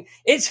designed.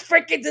 It's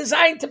freaking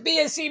designed to be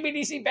a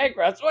CBDC banker.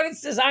 That's what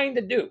it's designed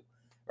to do,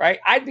 right?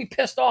 I'd be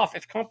pissed off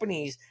if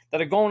companies that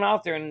are going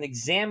out there and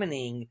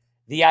examining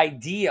the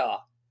idea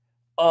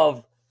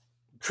of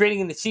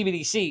creating the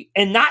CBDC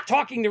and not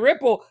talking to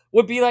Ripple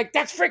would be like,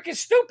 that's freaking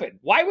stupid.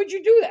 Why would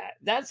you do that?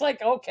 That's like,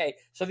 okay.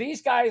 So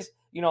these guys,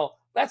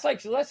 that's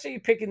like, so let's say you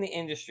pick in the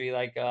industry,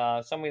 like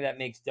somebody that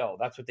makes dough.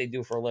 That's what they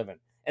do for a living.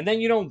 And then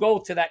you don't go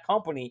to that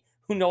company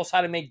who knows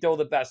how to make dough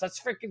the best. That's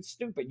freaking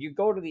stupid. You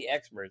go to the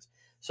experts.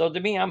 So to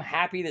me, I'm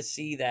happy to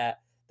see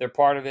that they're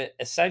part of it.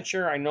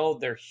 Accenture, I know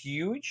they're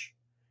huge,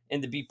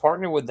 and to be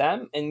partnered with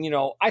them. And,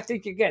 I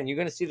think, again, you're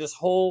going to see this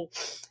whole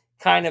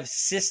kind of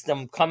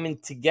system coming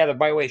together.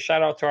 By the way,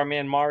 shout out to our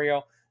man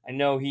Mario. I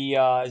know he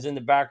is in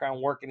the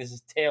background working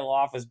his tail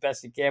off as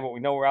best he can, but we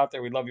know we're out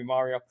there. We love you,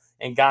 Mario.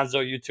 And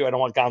Gonzo, you too. I don't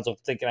want Gonzo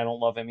thinking I don't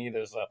love him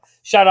either. So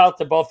shout out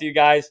to both of you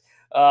guys.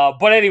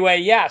 But anyway,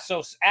 yeah.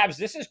 So Abs,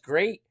 this is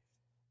great,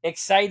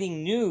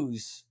 exciting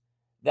news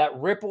that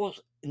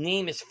Ripple's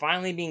name is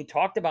finally being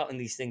talked about in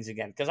these things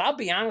again. Because I'll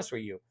be honest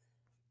with you,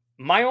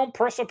 my own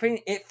personal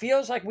opinion, it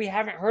feels like we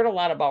haven't heard a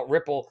lot about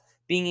Ripple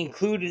being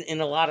included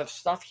in a lot of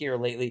stuff here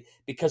lately,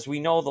 because we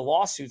know the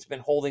lawsuit's been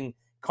holding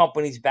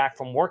companies back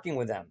from working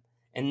with them.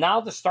 And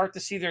now to start to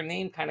see their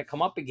name kind of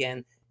come up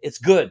again, it's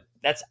good.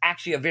 That's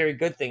actually a very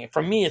good thing.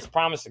 For me, it's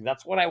promising.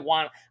 That's what I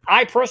want.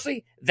 I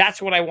personally,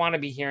 that's what I want to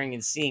be hearing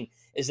and seeing,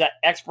 is that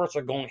experts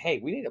are going, hey,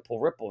 we need to pull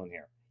Ripple in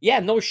here. Yeah,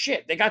 no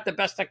shit. They got the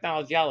best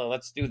technology out there.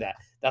 Let's do that.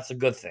 That's a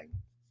good thing.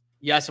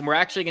 Yes, and we're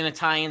actually going to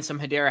tie in some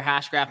Hedera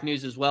Hashgraph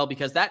news as well,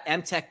 because that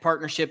MTech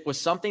partnership was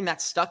something that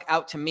stuck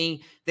out to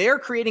me. They are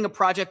creating a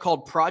project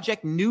called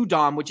Project New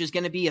Dawn, which is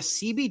going to be a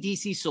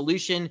CBDC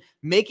solution,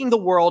 making the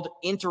world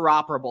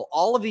interoperable.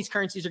 All of these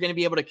currencies are going to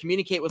be able to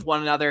communicate with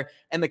one another,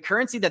 and the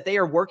currency that they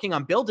are working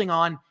on building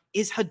on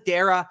is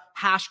Hedera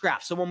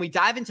Hashgraph. So when we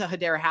dive into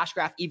Hedera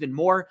Hashgraph even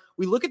more,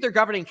 we look at their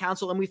governing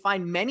council and we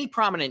find many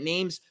prominent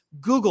names.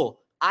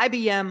 Google,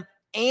 IBM,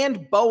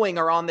 and Boeing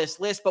are on this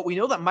list, but we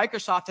know that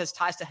Microsoft has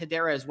ties to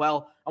Hedera as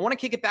well. I want to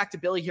kick it back to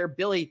Billy here.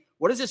 Billy,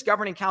 what does this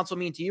governing council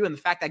mean to you, and the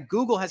fact that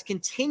Google has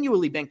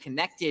continually been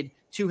connected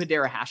to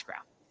Hedera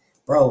Hashgraph?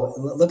 Bro,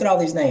 look at all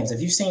these names. Have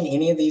you seen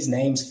any of these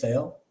names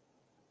fail?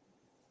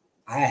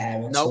 I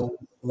haven't. Nope.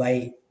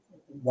 So,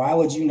 why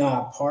would you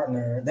not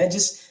partner?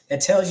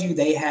 That tells you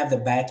they have the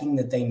backing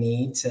that they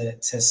need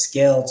to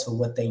scale to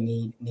what they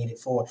need it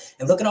for.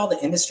 And look at all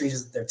the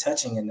industries that they're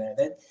touching in there.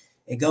 That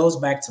it goes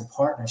back to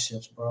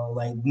partnerships, bro.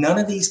 Like none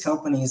of these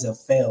companies have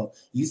failed.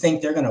 You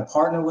think they're gonna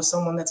partner with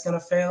someone that's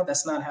gonna fail?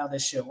 That's not how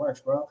this shit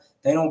works, bro.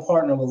 They don't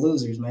partner with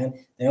losers, man.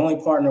 They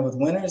only partner with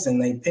winners,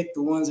 and they pick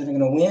the ones that are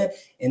gonna win,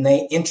 and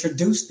they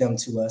introduce them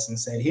to us and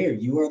said, "Here,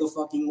 you are the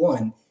fucking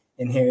one,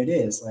 and here it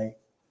is." Like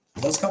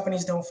those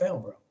companies don't fail,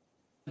 bro.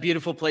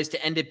 Beautiful place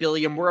to end it,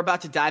 Billy. And we're about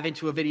to dive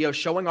into a video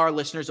showing our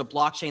listeners a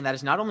blockchain that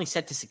is not only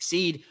set to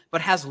succeed, but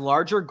has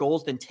larger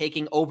goals than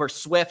taking over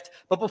Swift.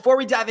 But before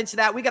we dive into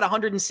that, we got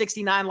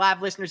 169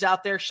 live listeners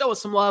out there. Show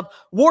us some love.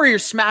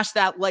 Warriors, smash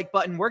that like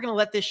button. We're going to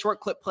let this short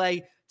clip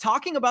play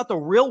talking about the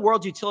real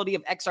world utility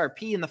of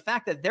XRP and the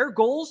fact that their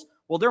goals,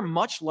 well, they're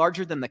much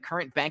larger than the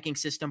current banking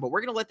system. But we're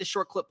going to let this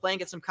short clip play and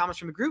get some comments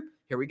from the group.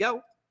 Here we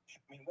go.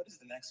 I mean, what is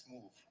the next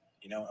move,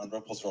 on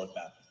Ripple's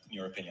roadmap, in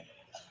your opinion?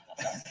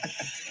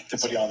 To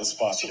put you on the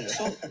spot here.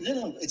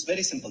 It's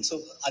very simple.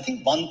 So I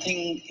think one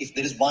thing, if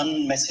there is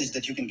one message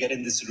that you can get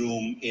in this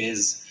room,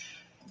 is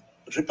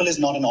Ripple is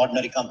not an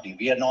ordinary company.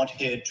 We are not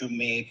here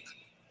to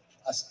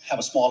have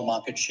a small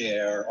market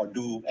share or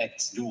do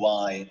X, do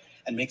Y,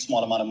 and make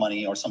small amount of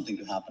money or something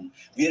to happen.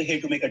 We are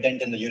here to make a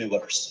dent in the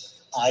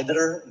universe.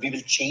 Either we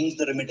will change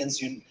the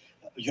remittance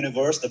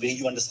universe, the way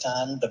you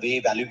understand, the way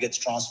value gets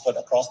transferred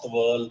across the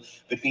world,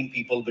 between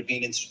people,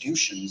 between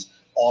institutions,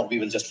 or we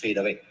will just fade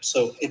away.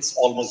 So it's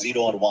almost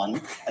 0 or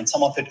 1. And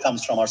some of it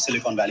comes from our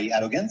Silicon Valley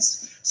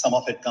arrogance. Some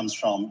of it comes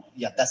from,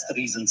 that's the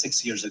reason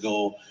 6 years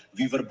ago,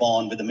 we were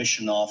born with a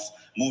mission of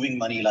moving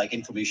money like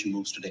information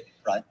moves today,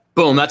 right?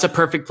 Boom. That's a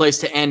perfect place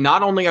to end.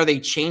 Not only are they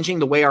changing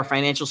the way our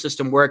financial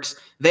system works,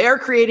 they are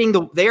creating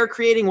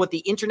what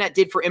the internet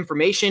did for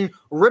information.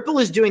 Ripple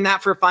is doing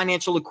that for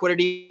financial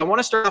liquidity. I want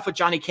to start off with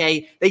Johnny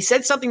K. They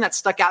said something that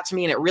stuck out to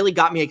me and it really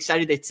got me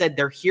excited. They said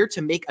they're here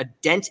to make a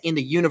dent in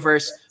the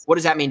universe. What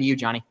does that mean to you,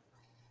 Johnny?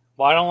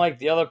 Well, I don't like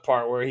the other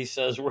part where he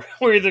says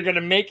we're either going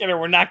to make it or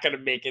we're not going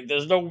to make it.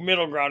 There's no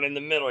middle ground in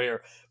the middle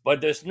here. But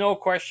there's no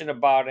question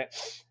about it.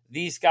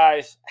 These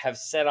guys have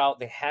set out,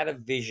 they had a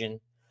vision.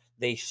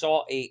 They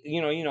saw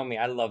you know me,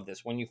 I love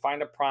this. When you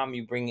find a problem,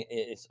 you bring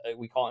it,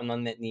 we call it an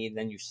unmet need,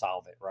 then you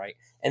solve it, right?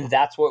 And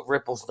that's what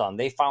Ripple's done.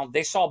 They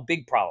saw a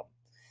big problem.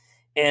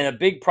 And a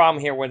big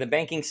problem here where the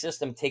banking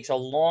system takes a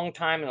long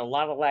time and a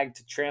lot of lag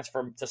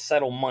to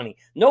settle money.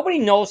 Nobody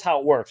knows how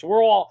it works.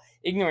 We're all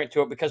ignorant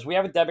to it because we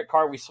have a debit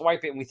card, we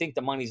swipe it, and we think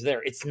the money's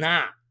there. It's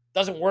not. It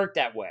doesn't work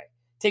that way.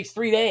 It takes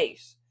 3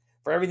 days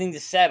for everything to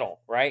settle,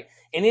 right?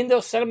 And in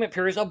those settlement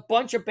periods, a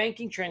bunch of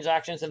banking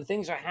transactions and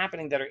things are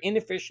happening that are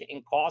inefficient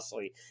and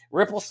costly.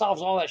 Ripple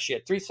solves all that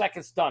shit. 3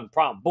 seconds done.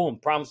 Problem. Boom.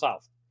 Problem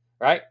solved,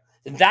 right?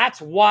 And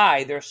that's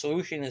why their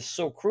solution is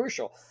so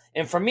crucial.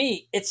 And for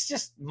me, it's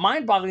just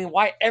mind-boggling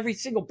why every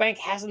single bank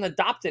hasn't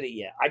adopted it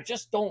yet. I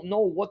just don't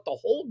know what the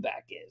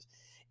holdback is.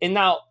 And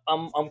now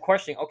I'm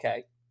questioning,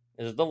 okay,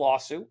 is it the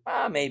lawsuit?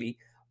 Maybe.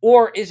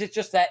 Or is it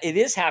just that it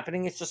is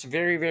happening? It's just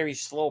very, very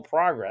slow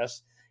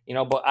progress.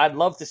 But I'd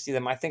love to see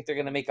them. I think they're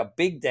going to make a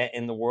big dent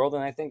in the world.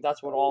 And I think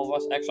that's what all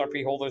of us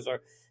XRP holders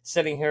are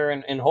sitting here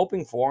and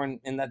hoping for.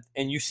 And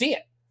you see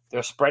it.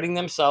 They're spreading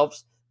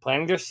themselves,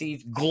 planting their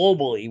seeds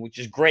globally, which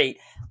is great.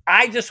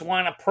 I just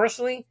want to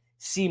personally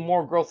see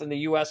more growth in the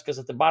U.S. because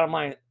at the bottom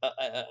line,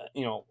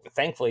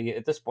 thankfully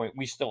at this point,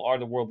 we still are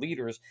the world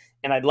leaders.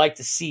 And I'd like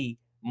to see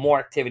more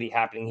activity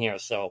happening here.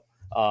 So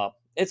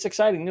it's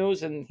exciting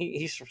news. And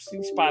he's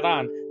spot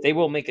on. They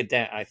will make a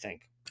dent, I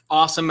think.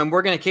 Awesome. And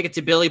we're going to kick it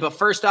to Billy. But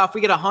first off, we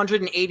get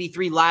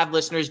 183 live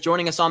listeners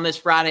joining us on this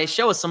Friday.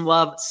 Show us some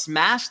love.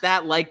 Smash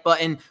that like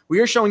button. We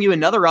are showing you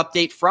another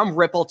update from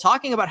Ripple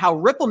talking about how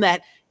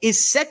RippleNet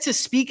is set to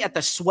speak at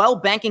the Swell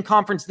Banking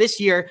Conference this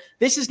year.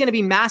 This is going to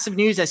be massive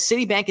news as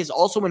Citibank is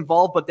also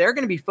involved, but they're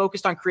going to be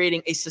focused on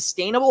creating a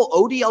sustainable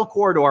ODL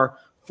corridor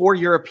for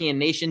European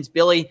nations.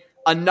 Billy,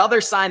 another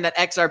sign that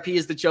XRP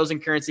is the chosen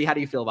currency. How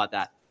do you feel about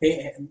that?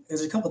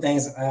 There's a couple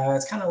things.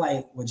 It's kind of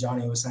like what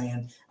Johnny was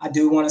saying. I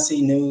do want to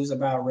see news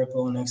about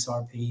Ripple and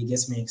XRP. It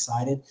gets me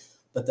excited.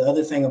 But the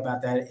other thing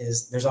about that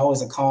is there's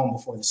always a calm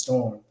before the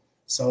storm.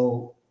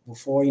 So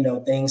before,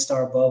 things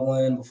start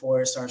bubbling,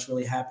 before it starts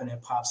really happening,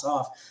 it pops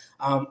off.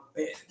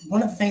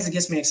 One of the things that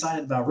gets me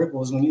excited about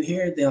Ripple is when you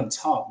hear them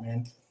talk,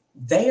 man,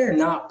 they are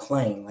not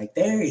playing. Like,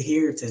 they're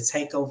here to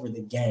take over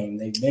the game.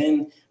 They've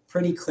been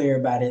pretty clear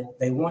about it.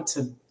 They want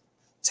to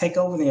take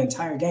over the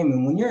entire game.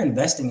 And when you're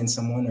investing in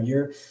someone or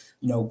you're,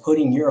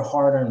 putting your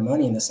hard-earned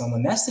money into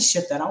someone, that's the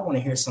shit that I want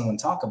to hear someone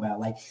talk about.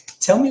 Like,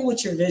 tell me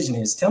what your vision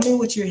is. Tell me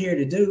what you're here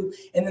to do.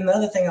 And then the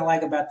other thing I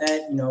like about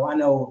that, I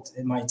know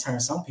it might turn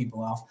some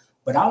people off,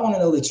 but I want to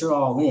know that you're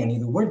all in.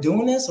 Either we're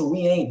doing this or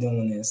we ain't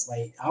doing this.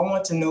 Like, I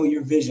want to know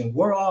your vision.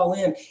 We're all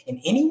in.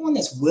 And anyone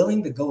that's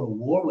willing to go to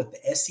war with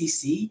the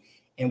SEC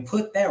and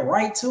put that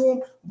right to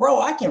them,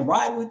 bro, I can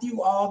ride with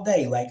you all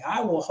day. Like,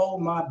 I will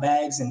hold my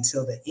bags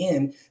until the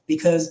end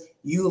because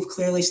you have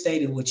clearly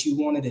stated what you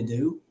wanted to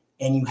do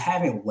and you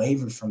haven't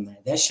wavered from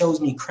that. That shows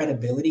me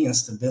credibility and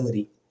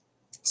stability.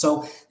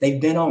 So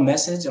they've been on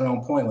message and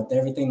on point with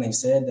everything they've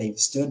said. They've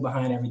stood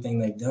behind everything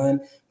they've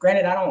done.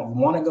 Granted, I don't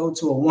want to go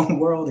to a one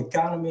world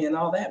economy and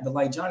all that, but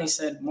like Johnny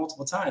said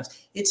multiple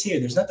times, it's here.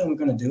 There's nothing we're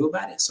going to do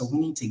about it. So we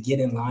need to get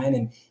in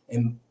line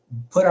and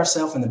put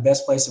ourselves in the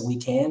best place that we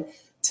can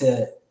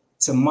to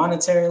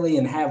monetarily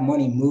and have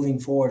money moving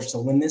forward. So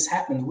when this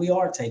happens, we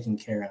are taken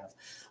care of.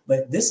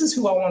 But this is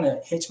who I want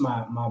to hitch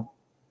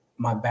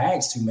my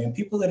bags to, man.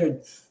 People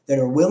that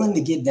are willing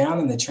to get down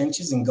in the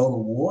trenches and go to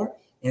war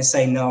and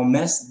say, no,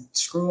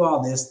 screw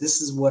all this.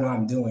 This is what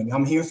I'm doing.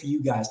 I'm here for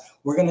you guys.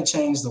 We're going to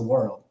change the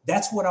world.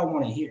 That's what I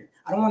want to hear.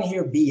 I don't want to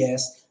hear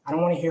BS. I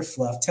don't want to hear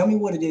fluff. Tell me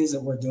what it is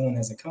that we're doing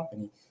as a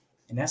company.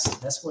 And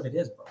that's what it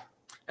is, bro.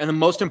 And the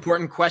most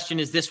important question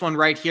is this one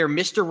right here.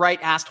 Mr. Wright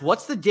asked,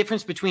 what's the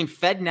difference between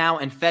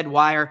FedNow and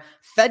FedWire?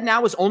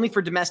 FedNow is only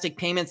for domestic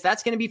payments.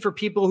 That's going to be for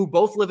people who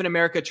both live in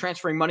America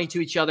transferring money to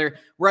each other.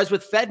 Whereas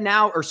with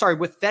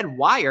with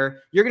FedWire,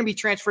 you're going to be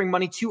transferring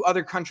money to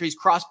other countries,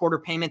 cross-border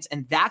payments.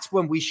 And that's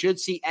when we should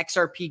see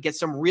XRP get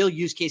some real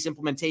use case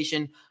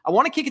implementation. I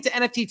want to kick it to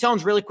NFT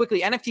Tones really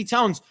quickly. NFT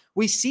Tones,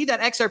 we see that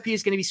XRP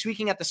is going to be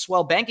speaking at the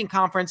Swell Banking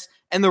Conference.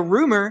 And the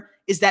rumor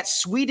is that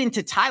Sweden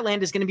to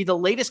Thailand is going to be the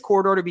latest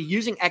corridor to be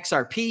using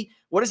XRP.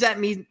 What does that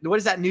mean? What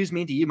does that news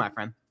mean to you, my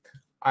friend?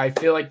 I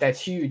feel like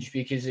that's huge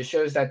because it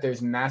shows that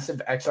there's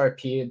massive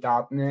XRP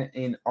adoption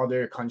in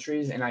other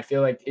countries. And I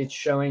feel like it's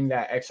showing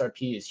that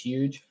XRP is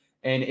huge.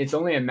 And it's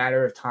only a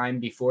matter of time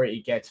before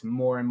it gets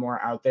more and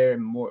more out there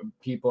and more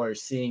people are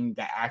seeing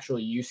the actual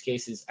use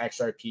cases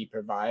XRP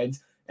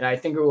provides. And I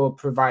think it will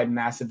provide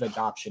massive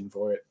adoption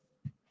for it.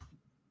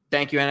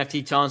 Thank you,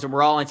 NFT Tones. And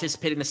we're all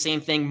anticipating the same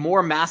thing,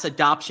 more mass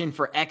adoption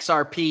for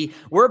XRP.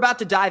 We're about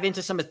to dive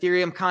into some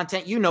Ethereum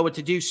content. You know what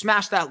to do.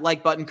 Smash that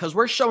like button because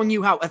we're showing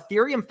you how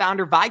Ethereum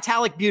founder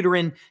Vitalik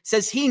Buterin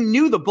says he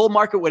knew the bull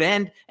market would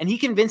end, and he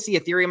convinced the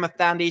Ethereum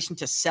Foundation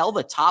to sell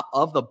the top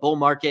of the bull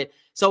market.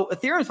 So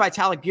Ethereum's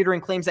Vitalik Buterin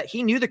claims that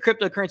he knew the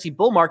cryptocurrency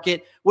bull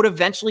market would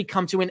eventually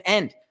come to an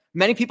end.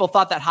 Many people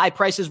thought that high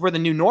prices were the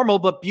new normal,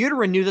 but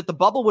Buterin knew that the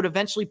bubble would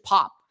eventually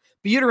pop.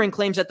 Buterin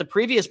claims that the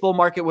previous bull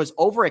market was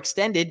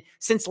overextended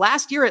since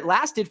last year it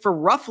lasted for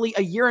roughly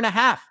a year and a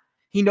half.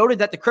 He noted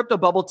that the crypto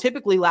bubble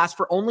typically lasts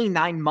for only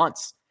 9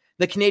 months.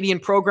 The Canadian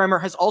programmer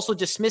has also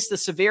dismissed the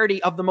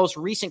severity of the most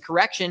recent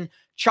correction,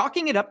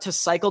 chalking it up to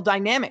cycle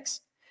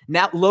dynamics.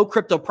 Now, low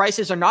crypto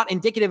prices are not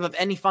indicative of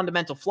any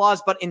fundamental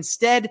flaws, but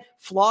instead,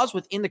 flaws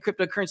within the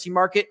cryptocurrency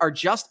market are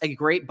just a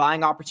great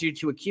buying opportunity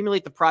to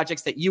accumulate the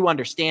projects that you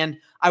understand.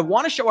 I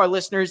want to show our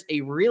listeners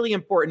a really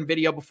important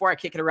video before I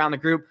kick it around the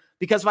group,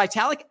 because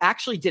Vitalik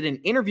actually did an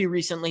interview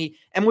recently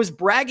and was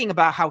bragging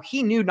about how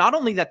he knew not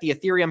only that the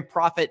Ethereum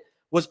profit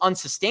was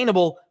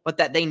unsustainable, but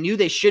that they knew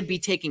they should be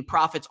taking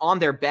profits on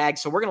their bag.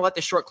 So we're going to let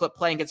this short clip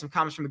play and get some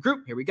comments from the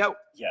group. Here we go.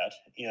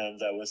 And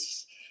that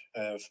was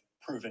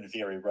proven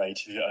very right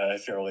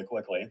fairly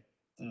quickly.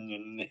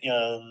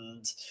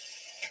 And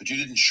but you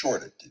didn't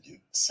short it, did you?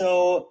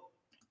 So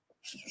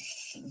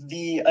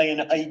I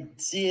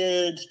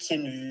did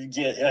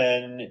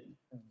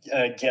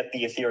get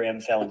the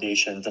Ethereum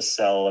Foundation to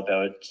sell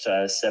about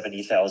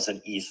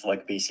 70,000 ETH,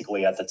 like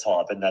basically at the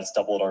top, and that's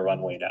doubled our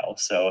runway now.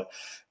 So,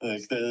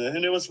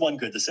 and it was one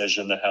good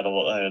decision that had a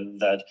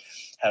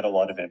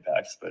lot of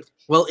impact. But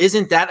well,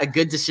 isn't that a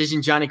good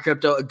decision, Johnny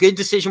Crypto? A good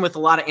decision with a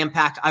lot of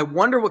impact. I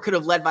wonder what could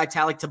have led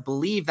Vitalik to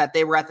believe that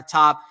they were at the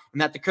top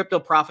and that the crypto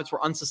profits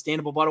were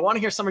unsustainable. But I want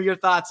to hear some of your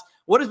thoughts.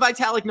 What does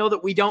Vitalik know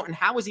that we don't, and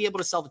how was he able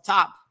to sell the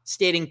top,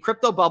 stating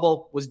crypto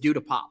bubble was due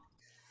to pop?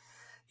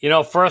 You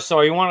know, first of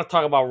all, you want to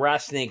talk about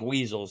rat, snake,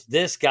 weasels.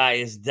 This guy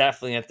is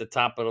definitely at the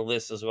top of the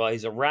list as well.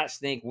 He's a rat,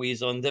 snake,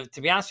 weasel. And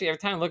to be honest with you, every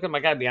time I look at him, I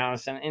got to be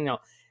honest. And, you know,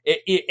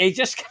 it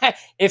just,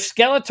 if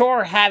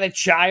Skeletor had a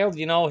child,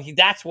 you know,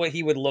 that's what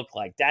he would look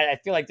like. That, I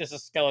feel like this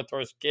is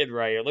Skeletor's kid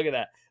right here. Look at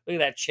that. Look at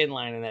that chin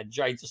line and that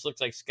jaw. He just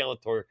looks like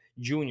Skeletor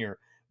Jr.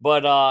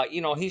 But,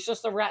 you know, he's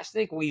just a rat,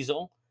 snake,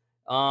 weasel.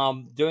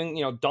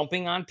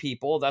 Dumping on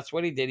people. That's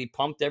what he did. He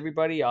pumped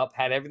everybody up,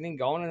 had everything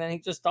going, and then he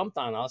just dumped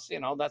on us.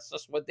 You know, that's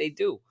just what they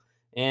do.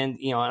 And,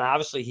 you know, and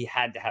obviously he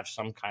had to have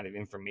some kind of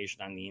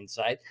information on the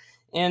inside,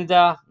 and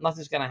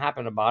nothing's going to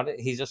happen about it.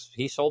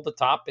 He sold the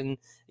top, and,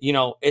 you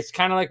know, it's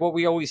kind of like what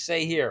we always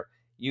say here.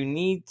 You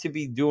need to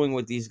be doing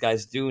what these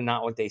guys do,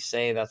 not what they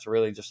say. That's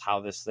really just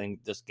how this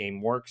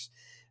game works.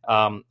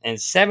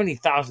 And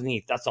 70,000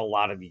 ETH, that's a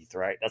lot of ETH,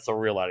 right? That's a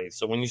real lot of ETH.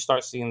 So when you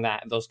start seeing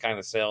those kind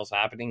of sales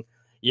happening,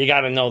 you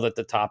got to know that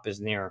the top is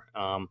near.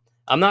 I'm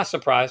not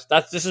surprised.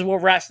 This is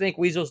what rat, snake,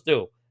 weasels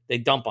do. They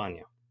dump on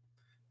you.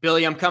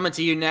 Billy, I'm coming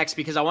to you next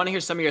because I want to hear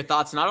some of your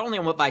thoughts, not only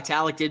on what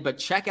Vitalik did, but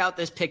check out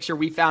this picture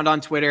we found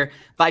on Twitter.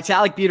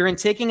 Vitalik Buterin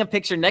taking a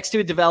picture next to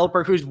a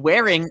developer who's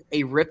wearing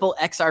a Ripple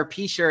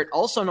XRP shirt,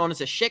 also known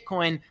as a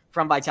shitcoin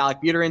from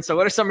Vitalik Buterin. So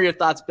what are some of your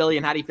thoughts, Billy,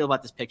 and how do you feel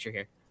about this picture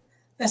here?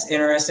 That's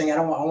interesting. I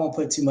won't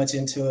put too much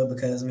into it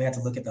because we have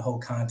to look at the whole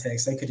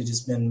context. They could have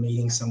just been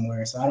meeting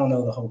somewhere. So I don't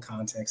know the whole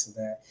context of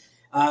that.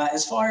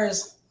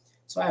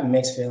 So I have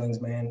mixed feelings,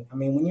 man. I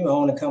mean, when you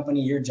own a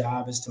company, your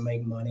job is to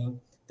make money.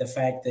 The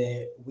fact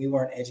that we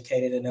weren't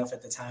educated enough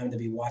at the time to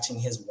be watching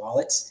his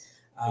wallets,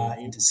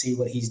 and to see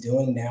what he's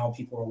doing now.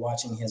 People are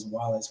watching his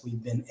wallets.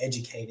 We've been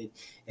educated.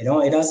 It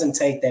doesn't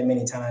take that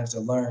many times to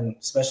learn,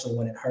 especially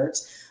when it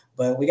hurts.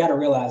 But we got to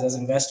realize as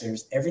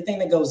investors, everything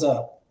that goes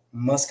up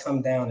must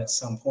come down at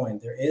some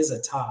point. There is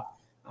a top.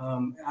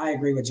 I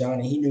agree with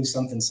Johnny. He knew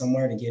something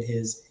somewhere to get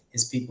his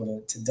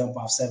people to dump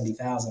off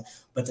 70,000.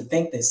 But to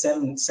think that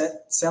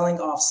selling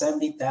off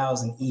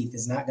 70,000 ETH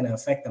is not going to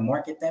affect the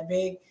market that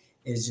big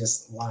is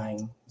just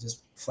lying,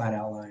 just flat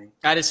out lying.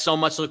 That is so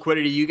much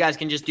liquidity. You guys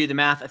can just do the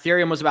math.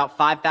 Ethereum was about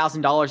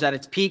 $5,000 at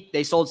its peak.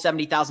 They sold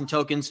 70,000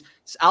 tokens.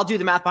 I'll do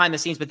the math behind the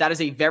scenes, but that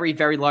is a very,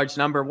 very large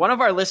number. One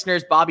of our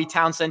listeners, Bobby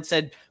Townsend,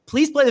 said,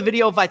 please play the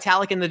video of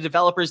Vitalik and the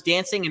developers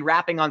dancing and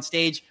rapping on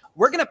stage.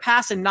 We're going to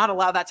pass and not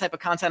allow that type of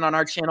content on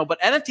our channel.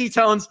 But NFT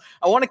Tones,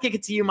 I want to kick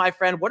it to you, my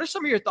friend. What are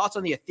some of your thoughts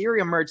on the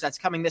Ethereum merge that's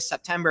coming this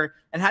September?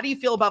 And how do you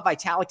feel about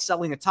Vitalik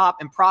selling the top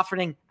and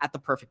profiting at the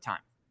perfect time?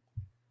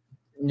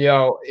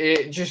 Yo,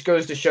 it just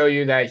goes to show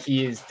you that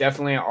he is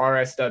definitely an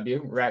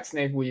RSW, Rat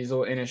Snake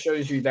Weasel, and it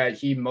shows you that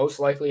he most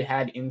likely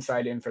had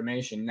inside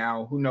information.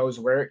 Now, who knows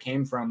where it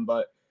came from,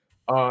 but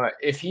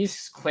if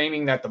he's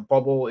claiming that the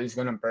bubble is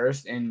going to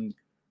burst, and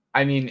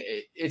I mean,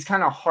 it's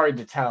kind of hard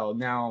to tell.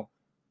 Now,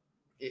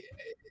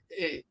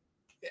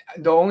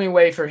 the only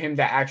way for him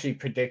to actually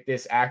predict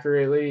this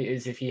accurately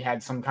is if he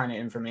had some kind of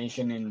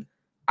information, and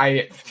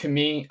I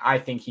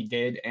think he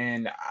did,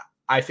 and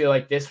I feel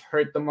like this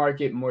hurt the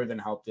market more than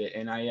helped it.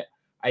 And I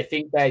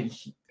think that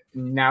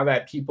now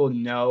that people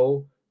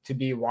know to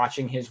be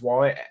watching his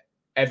wallet,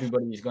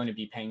 everybody is going to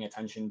be paying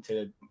attention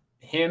to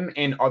him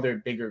and other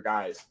bigger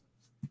guys.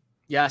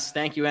 Yes,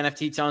 thank you,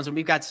 NFT Tones. And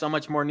we've got so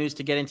much more news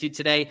to get into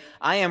today.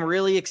 I am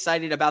really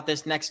excited about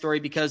this next story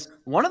because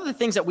one of the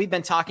things that we've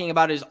been talking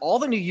about is all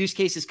the new use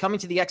cases coming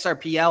to the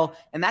XRPL.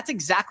 And that's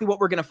exactly what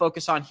we're going to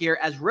focus on here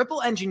as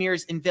Ripple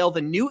engineers unveil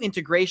the new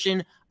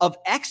integration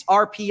of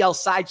XRPL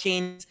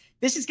sidechains.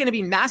 This is going to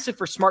be massive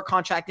for smart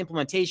contract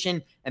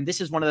implementation, and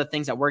this is one of the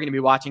things that we're going to be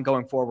watching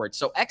going forward.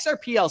 So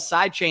XRPL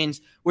sidechains,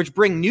 which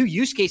bring new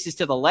use cases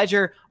to the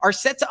ledger, are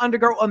set to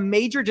undergo a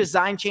major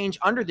design change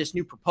under this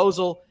new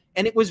proposal.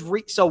 And it was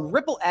so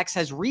Ripple X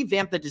has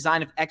revamped the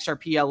design of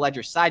XRPL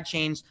ledger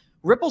sidechains.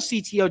 Ripple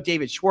CTO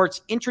David Schwartz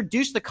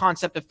introduced the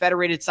concept of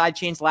federated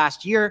sidechains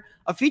last year,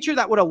 a feature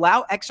that would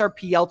allow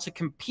XRPL to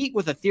compete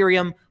with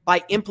Ethereum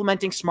by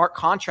implementing smart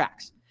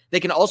contracts. They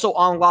can also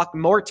unlock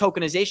more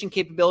tokenization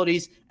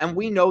capabilities, and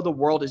we know the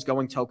world is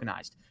going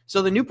tokenized.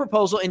 So the new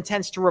proposal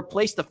intends to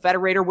replace the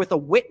federator with a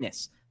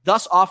witness,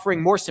 thus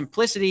offering more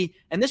simplicity,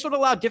 and this would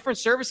allow different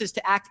services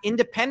to act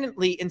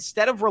independently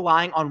instead of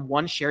relying on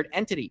one shared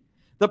entity.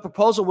 The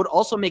proposal would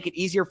also make it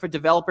easier for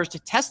developers to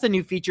test the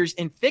new features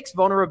and fix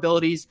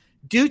vulnerabilities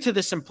due to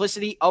the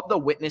simplicity of the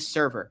witness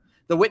server.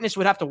 The witness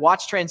would have to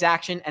watch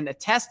transaction and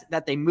attest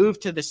that they move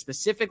to the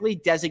specifically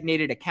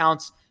designated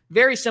accounts.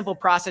 Very simple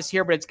process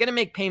here, but it's going to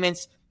make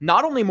payments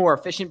not only more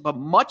efficient, but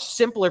much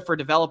simpler for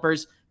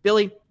developers.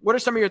 Billy, what are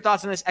some of your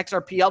thoughts on this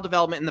XRPL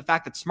development and the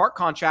fact that smart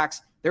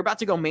contracts, they're about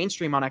to go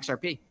mainstream on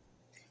XRP?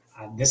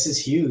 This is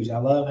huge. I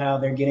love how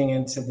they're getting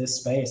into this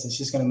space. It's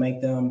just going to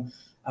make them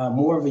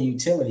more of a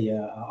utility,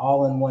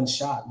 all-in-one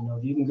shop. You know,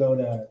 if you can go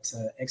to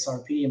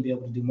XRP and be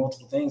able to do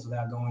multiple things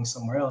without going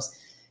somewhere else,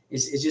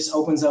 it just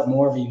opens up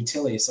more of a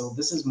utility. So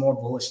this is more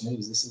bullish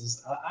news. This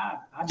is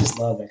I just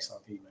love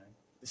XRP, man.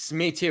 This is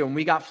me too. And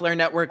we got Flare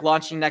Network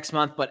launching next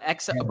month, but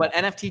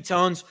NFT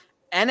Tones,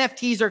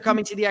 NFTs are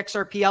coming to the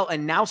XRPL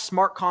and now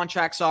smart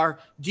contracts are.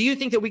 Do you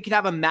think that we could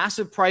have a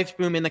massive price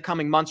boom in the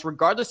coming months,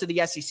 regardless of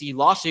the SEC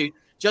lawsuit,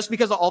 just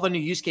because of all the new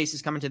use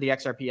cases coming to the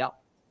XRPL?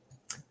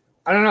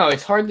 I don't know.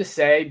 It's hard to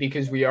say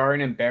because we are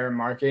in a bear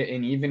market,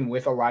 and even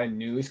with a lot of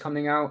news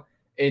coming out,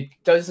 it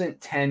doesn't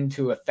tend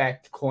to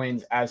affect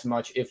coins as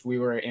much if we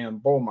were in a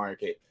bull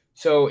market.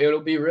 So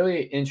it'll be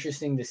really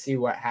interesting to see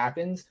what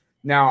happens.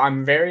 Now,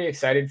 I'm very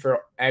excited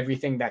for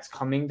everything that's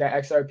coming to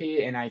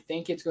XRP, and I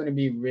think it's going to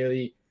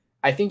be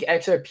I think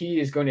XRP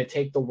is going to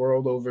take the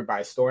world over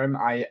by storm.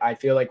 I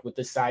feel like with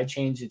the side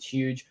chains, it's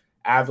huge.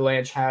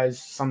 Avalanche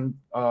has some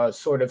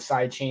sort of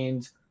side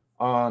chains,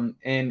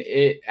 and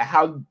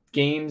how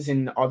games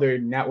and other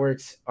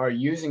networks are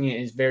using it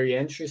is very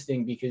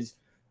interesting because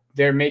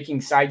they're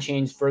making side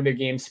chains for their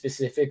games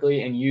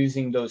specifically and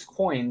using those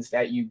coins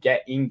that you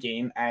get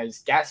in-game as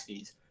gas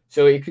fees.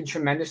 So it could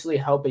tremendously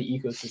help an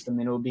ecosystem,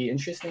 and it'll be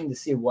interesting to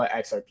see what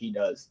XRP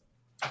does.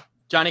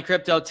 Johnny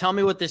Crypto, tell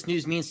me what this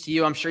news means to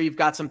you. I'm sure you've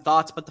got some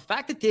thoughts, but the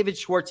fact that David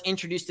Schwartz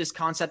introduced this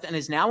concept and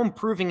is now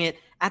improving it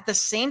at the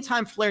same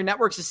time Flare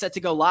Networks is set to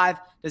go live,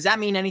 does that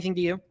mean anything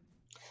to you?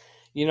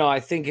 You know, I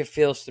think it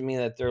feels to me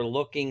that they're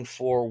looking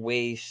for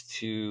ways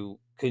to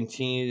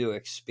continue to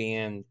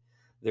expand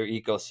their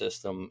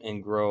ecosystem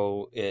and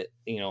grow it,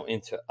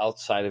 into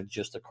outside of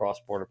just a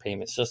cross-border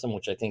payment system,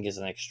 which I think is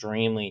an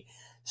extremely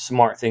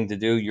smart thing to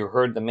do. You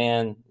heard the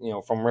man,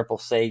 from Ripple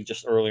say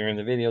just earlier in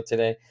the video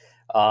today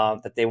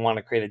that they want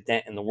to create a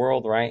dent in the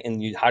world, right?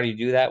 And how do you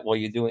do that? Well,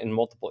 you do it in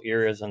multiple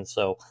areas. And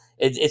so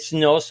it's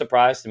no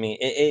surprise to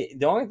me.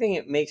 The only thing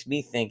it makes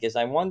me think is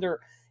I wonder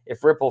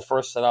if Ripple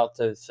first set out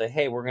to say,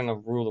 hey, we're going to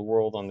rule the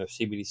world on their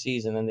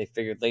CBDCs, and then they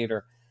figured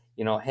later,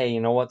 hey, you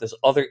know what? There's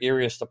other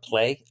areas to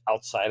play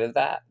outside of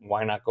that.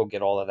 Why not go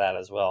get all of that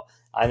as well?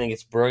 I think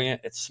it's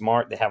brilliant. It's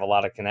smart. They have a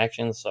lot of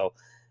connections. So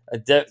I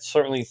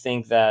certainly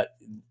think that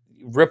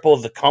Ripple,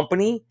 the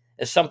company,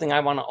 is something I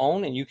want to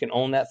own, and you can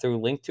own that through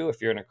Link2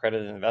 if you're an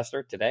accredited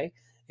investor today.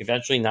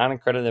 Eventually,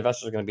 non-accredited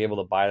investors are going to be able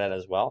to buy that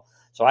as well.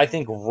 So I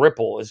think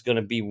Ripple is going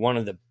to be one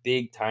of the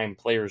big-time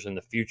players in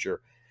the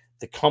future,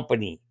 the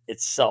company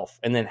itself.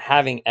 And then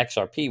having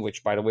XRP,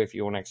 which, by the way, if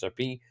you own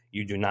XRP,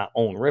 you do not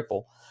own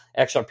Ripple.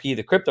 XRP,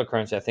 the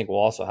cryptocurrency, I think will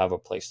also have a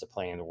place to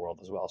play in the world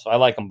as well. So I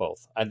like them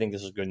both. I think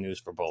this is good news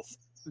for both.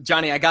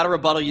 Johnny, I got to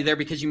rebuttal you there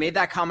because you made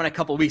that comment a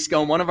couple of weeks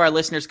ago, and one of our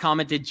listeners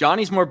commented,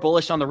 Johnny's more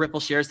bullish on the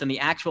Ripple shares than the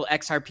actual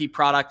XRP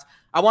product.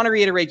 I want to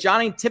reiterate,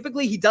 Johnny,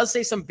 typically he does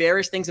say some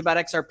bearish things about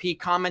XRP,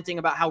 commenting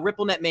about how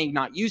RippleNet may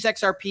not use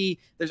XRP.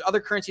 There's other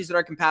currencies that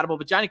are compatible,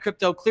 but Johnny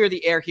Crypto, clear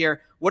the air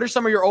here. What are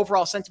some of your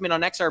overall sentiment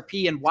on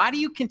XRP, and why do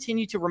you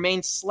continue to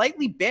remain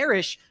slightly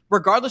bearish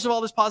regardless of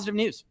all this positive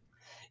news?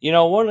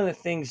 One of the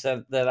things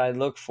that I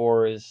look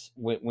for is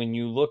when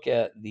you look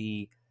at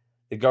the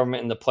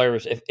government and the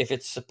players, if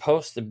it's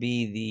supposed to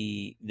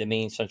be the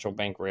main central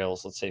bank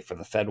rails, let's say for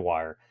the Fed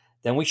wire,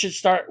 then we should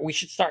start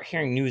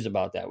hearing news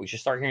about that. We should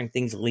start hearing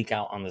things leak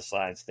out on the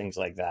sides, things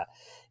like that.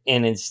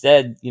 And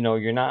instead,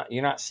 you're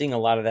not seeing a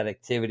lot of that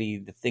activity,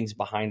 the things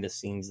behind the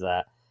scenes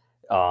that,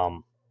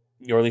 or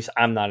at least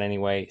I'm not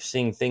anyway,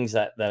 seeing things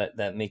that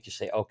make you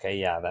say, okay,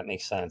 yeah, that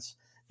makes sense.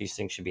 These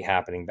things should be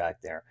happening back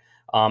there.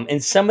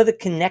 And some of the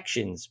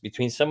connections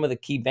between some of the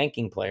key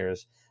banking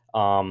players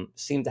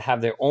seem to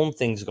have their own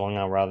things going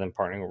on rather than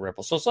partnering with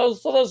Ripple. So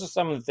those are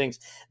some of the things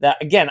that,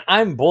 again,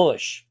 I'm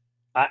bullish.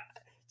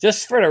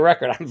 Just for the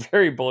record, I'm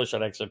very bullish on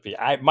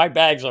XRP. My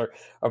bags are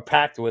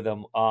packed with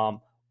them.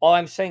 All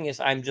I'm saying is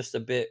I'm just a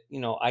bit,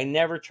 I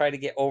never try to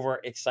get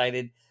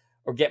overexcited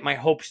or get my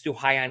hopes too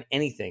high on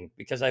anything,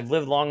 because I've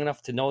lived long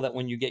enough to know that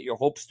when you get your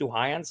hopes too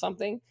high on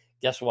something,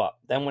 guess what?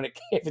 Then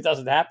if it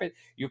doesn't happen,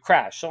 you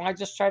crash. So I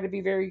just try to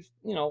be very,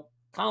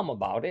 calm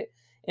about it.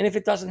 And if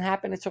it doesn't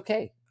happen, it's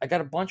okay. I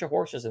got a bunch of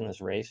horses in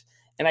this race,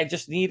 and I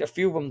just need a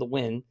few of them to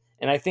win.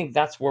 And I think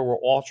that's where we're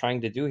all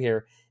trying to do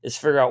here, is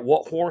figure out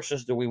what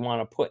horses do we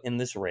want to put in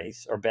this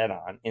race or bet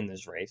on in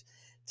this race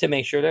to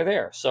make sure they're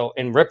there. So,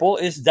 and Ripple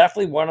is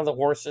definitely one of the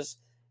horses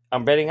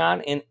I'm betting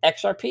on, and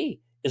XRP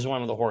is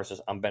one of the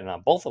horses I'm betting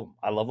on. Both of them.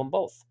 I love them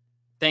both.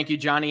 Thank you,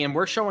 Johnny. And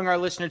we're showing our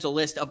listeners a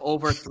list of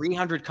over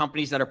 300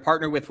 companies that are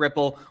partnered with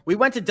Ripple. We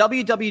went to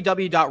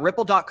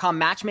www.ripple.com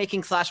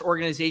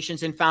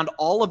matchmaking/organizations and found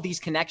all of these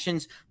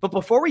connections. But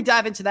before we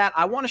dive into that,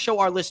 I want to show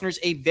our listeners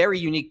a very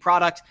unique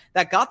product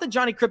that got the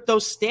Johnny Crypto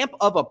stamp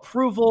of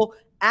approval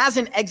as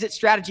an exit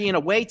strategy and a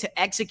way to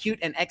execute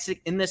and exit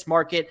in this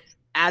market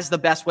as the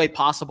best way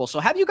possible. So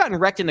have you gotten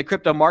wrecked in the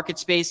crypto market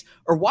space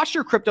or watched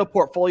your crypto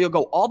portfolio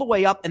go all the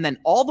way up and then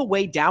all the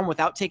way down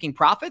without taking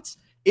profits?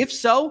 If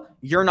so,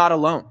 you're not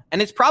alone. And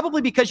it's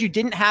probably because you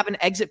didn't have an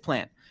exit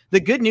plan.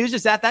 The good news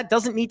is that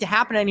doesn't need to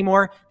happen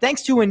anymore,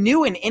 thanks to a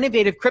new and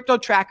innovative crypto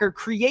tracker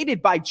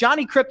created by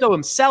Johnny Crypto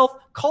himself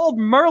called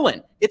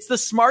Merlin. It's the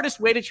smartest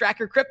way to track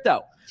your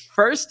crypto.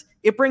 First,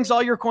 it brings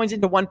all your coins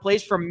into one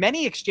place from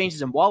many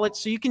exchanges and wallets,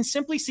 so you can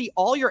simply see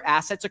all your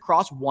assets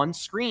across one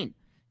screen.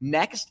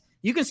 Next,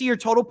 you can see your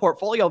total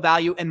portfolio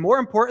value and, more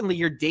importantly,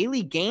 your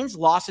daily gains,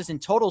 losses, and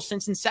totals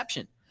since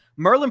inception.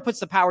 Merlin puts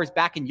the powers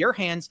back in your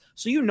hands,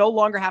 so you no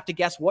longer have to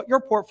guess what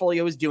your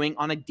portfolio is doing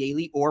on a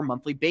daily or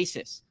monthly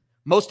basis.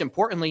 Most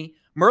importantly,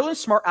 Merlin's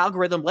smart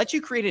algorithm lets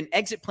you create an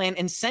exit plan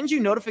and sends you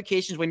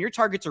notifications when your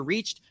targets are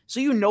reached, so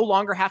you no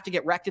longer have to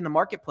get wrecked in the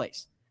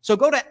marketplace. So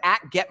go to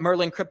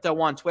 @GetMerlinCrypto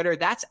on Twitter.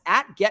 That's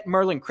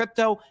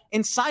 @GetMerlinCrypto,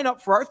 and sign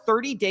up for our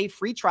 30-day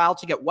free trial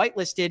to get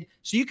whitelisted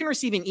so you can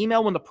receive an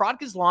email when the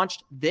product is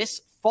launched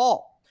this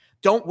fall.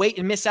 Don't wait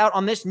and miss out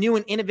on this new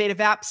and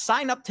innovative app.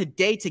 Sign up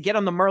today to get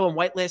on the Merlin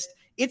whitelist.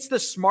 It's the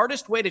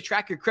smartest way to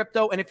track your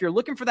crypto. And if you're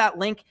looking for that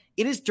link,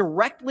 it is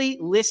directly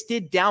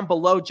listed down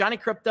below. Johnny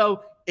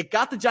Crypto, it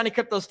got the Johnny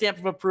Crypto stamp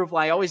of approval.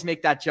 I always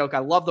make that joke. I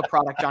love the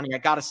product, Johnny, I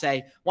got to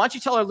say. Why don't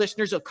you tell our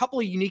listeners a couple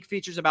of unique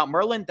features about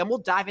Merlin? Then we'll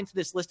dive into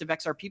this list of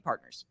XRP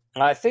partners.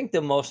 I think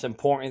the most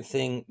important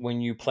thing when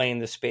you play in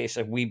the space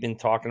that we've been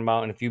talking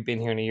about, and if you've been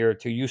here in a year or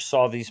two, you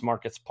saw these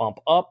markets pump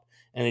up.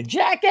 And then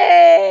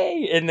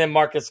Jackie, and then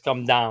markets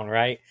come down,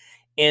 right?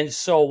 And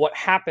so what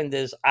happened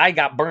is I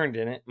got burned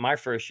in it my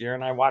first year,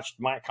 and I watched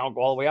my account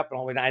go all the way up and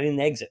all the way down. I didn't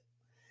exit.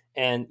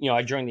 And,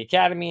 I joined the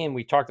academy, and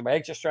we talked about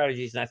exit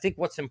strategies. And I think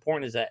what's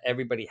important is that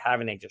everybody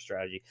have an exit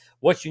strategy.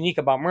 What's unique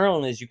about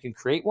Merlin is you can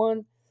create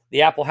one.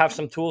 The app will have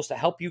some tools to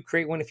help you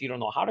create one if you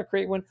don't know how to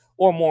create one.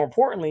 Or more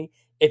importantly,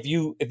 if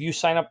you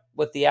sign up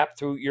with the app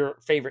through your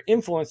favorite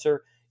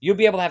influencer, you'll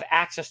be able to have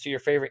access to your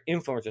favorite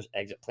influencer's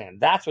exit plan.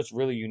 That's what's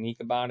really unique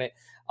about it.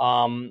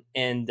 And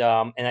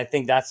I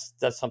think that's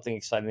something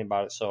exciting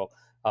about it. So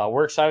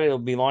we're excited. It'll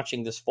be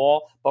launching this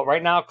fall. But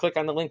right now, click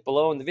on the link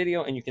below in the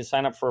video, and you can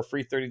sign up for a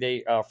free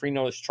 30-day free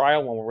notice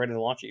trial. When we're ready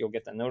to launch it, you'll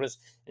get that notice,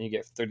 and you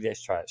get 30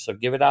 days trial. So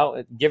give it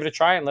a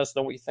try, and let us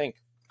know what you think.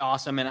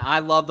 Awesome. And I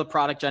love the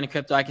product, Johnny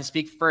Crypto. I can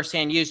speak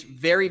firsthand use.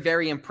 Very,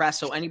 very impressed.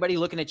 So anybody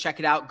looking to check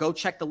it out, go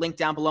check the link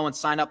down below and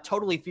sign up.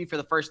 Totally free for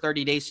the first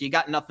 30 days. So you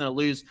got nothing to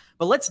lose.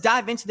 But let's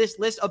dive into this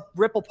list of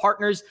Ripple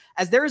partners,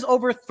 as there is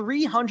over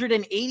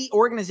 380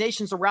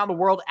 organizations around the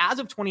world as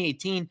of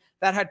 2018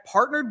 that had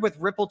partnered with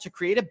Ripple to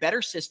create a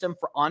better system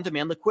for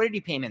on-demand liquidity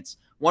payments.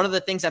 One of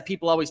the things that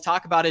people always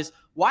talk about is,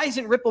 why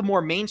isn't Ripple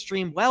more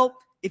mainstream? Well,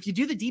 if you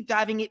do the deep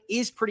diving, it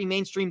is pretty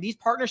mainstream. These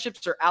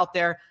partnerships are out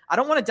there. I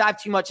don't want to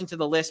dive too much into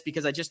the list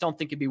because I just don't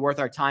think it'd be worth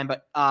our time.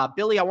 But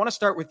Billy, I want to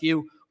start with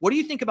you. What do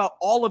you think about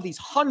all of these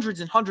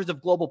hundreds and hundreds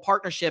of global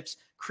partnerships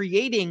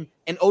creating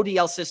an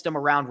ODL system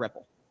around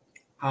Ripple?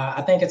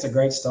 I think it's a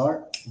great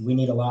start. We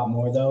need a lot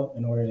more, though,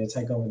 in order to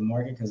take over the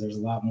market, because there's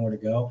a lot more to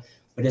go.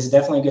 But it's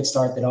definitely a good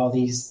start that all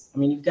these, I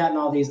mean, you've gotten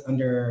all these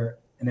under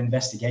an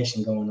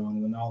investigation going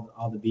on when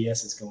all the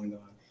BS is going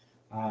on.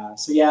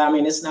 So, yeah, I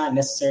mean, it's not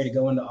necessary to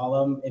go into all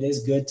of them. It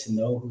is good to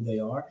know who they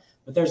are,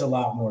 but there's a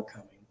lot more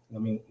coming. I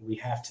mean, we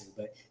have to.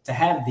 But to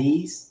have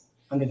these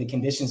under the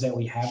conditions that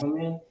we have them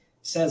in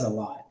says a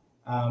lot.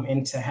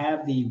 And to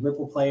have the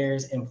Ripple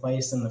players in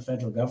place in the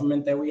federal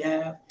government that we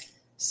have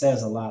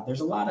says a lot. There's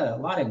a lot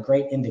of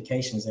great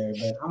indications there.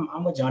 But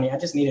I'm with Johnny. I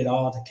just need it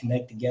all to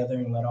connect together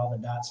and let all the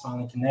dots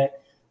finally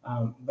connect.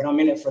 But I'm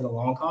in it for the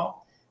long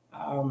haul.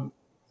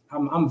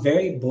 I'm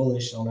very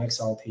bullish on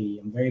XRP.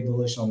 I'm very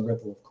bullish on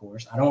Ripple, of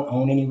course. I don't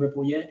own any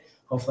Ripple yet.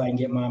 Hopefully I can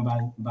get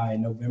mine by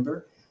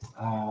November.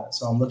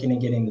 So I'm looking to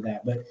get into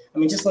that. But, I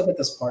mean, just look at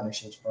those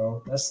partnerships,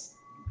 bro. That's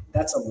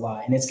a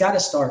lot. And it's got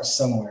to start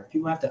somewhere.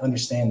 People have to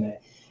understand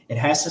that. It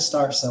has to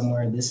start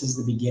somewhere. This is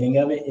the beginning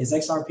of it. Is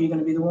XRP going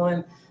to be the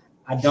one?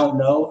 I don't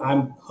know.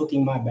 I'm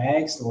hooking my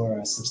bags for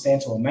a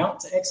substantial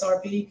amount to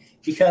XRP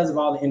because of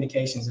all the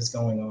indications that's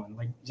going on.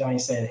 Like Johnny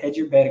said, hedge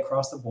your bet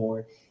across the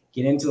board.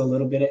 Get into a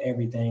little bit of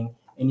everything,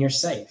 and you're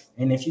safe.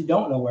 And if you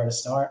don't know where to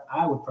start,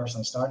 I would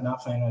personally start,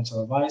 not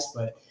financial advice,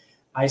 but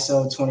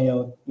ISO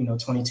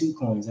 22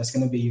 coins. That's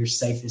going to be your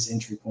safest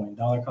entry point.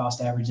 Dollar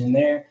cost average in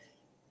there,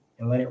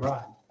 and let it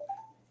ride.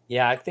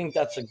 Yeah, I think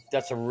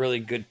that's a really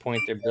good point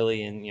there,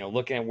 Billy. And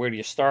looking at where do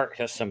you start,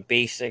 has some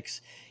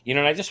basics. And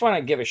I just want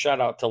to give a shout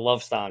out to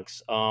Love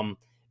Stonks,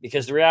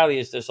 because the reality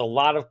is there's a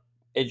lot of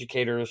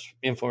educators,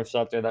 influencers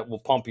out there that will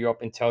pump you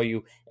up and tell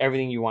you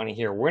everything you want to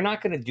hear. We're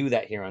not going to do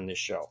that here on this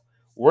show.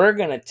 We're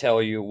going to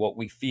tell you what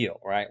we feel,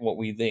 right? What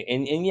we think.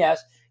 And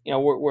yes,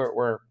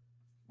 we're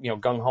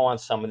gung ho on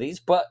some of these,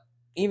 but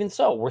even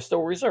so, we're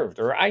still reserved,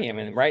 or I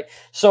am, right?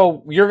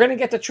 So you're going to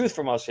get the truth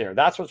from us here.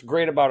 That's what's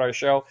great about our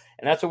show,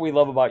 and that's what we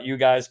love about you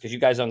guys, because you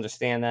guys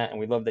understand that, and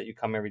we love that you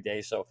come every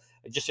day. So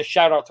just a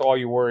shout out to all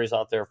you warriors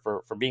out there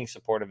for being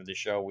supportive of the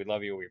show. We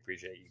love you. We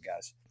appreciate you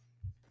guys.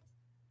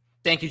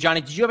 Thank you, Johnny.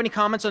 Did you have any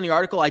comments on the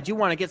article? I do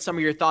want to get some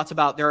of your thoughts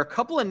about, there are a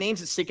couple of names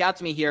that stick out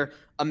to me here.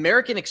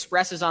 American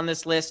Express is on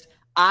this list.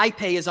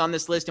 iPay is on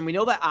this list. And we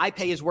know that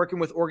iPay is working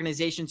with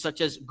organizations such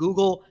as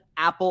Google,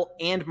 Apple,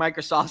 and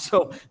Microsoft.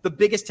 So the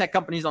biggest tech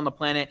companies on the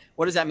planet.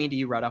 What does that mean to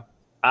you, Reto?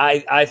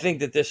 I think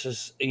that this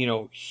is,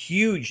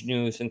 huge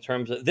news in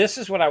terms of, this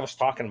is what I was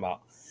talking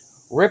about.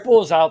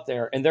 Ripple is out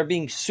there and they're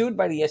being sued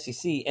by the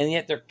SEC, and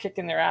yet they're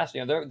kicking their ass.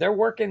 They're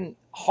working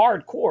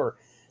hardcore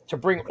to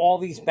bring all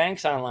these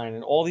banks online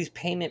and all these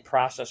payment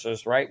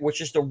processors, right?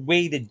 Which is the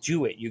way to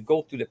do it. You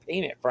go through the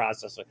payment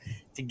processor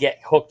to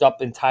get hooked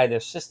up and tie their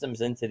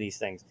systems into these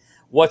things.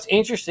 What's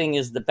interesting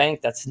is the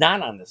bank that's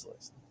not on this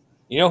list.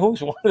 You know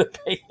who's one of the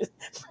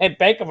biggest?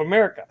 Bank of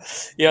America.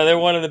 They're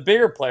one of the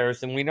bigger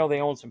players, and we know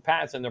they own some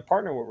patents, and they're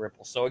partnering with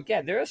Ripple. So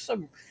again, there's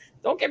some,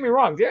 don't get me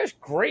wrong, there's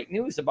great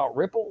news about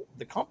Ripple,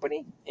 the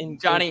company.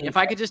 Johnny, if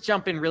I could just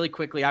jump in really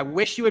quickly, I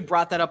wish you had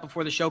brought that up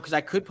before the show, because I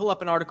could pull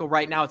up an article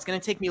right now. It's going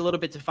to take me a little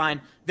bit to find.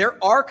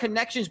 There are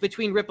connections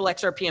between Ripple,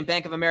 XRP, and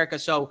Bank of America.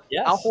 So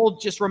yes.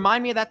 Just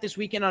remind me of that this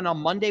weekend, and on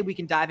Monday we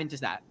can dive into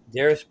that.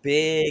 There's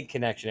big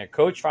connection there.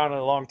 Coach found it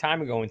a long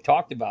time ago and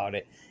talked about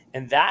it.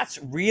 And that's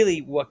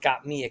really what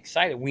got me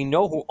excited. We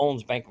know who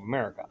owns Bank of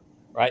America,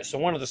 right? So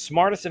one of the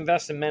smartest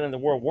investment men in the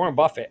world, Warren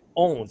Buffett,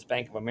 owns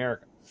Bank of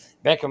America.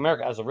 Bank of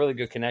America has a really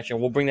good connection.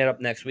 We'll bring that up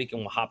next week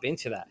and we'll hop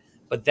into that.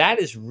 But that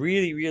is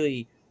really,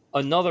 really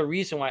another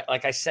reason why,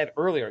 like I said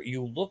earlier,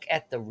 you look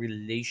at the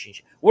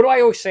relationship. What do I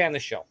always say on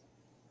this show?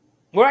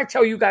 What I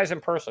tell you guys in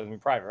person, in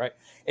private, right?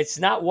 It's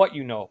not what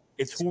you know,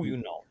 it's who you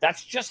know.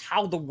 That's just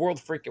how the world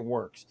freaking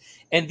works.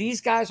 And these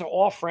guys are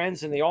all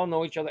friends, and they all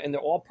know each other, and they're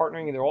all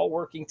partnering, and they're all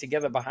working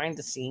together behind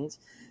the scenes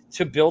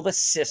to build a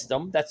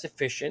system that's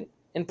efficient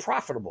and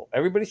profitable.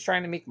 Everybody's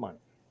trying to make money.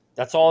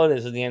 That's all it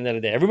is at the end of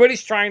the day.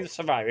 Everybody's trying to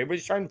survive.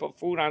 Everybody's trying to put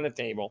food on the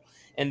table.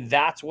 And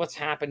that's what's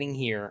happening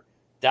here.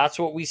 That's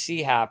what we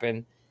see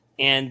happen.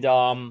 And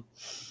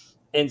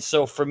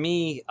so for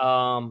me,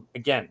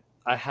 again,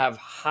 I have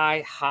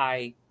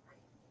high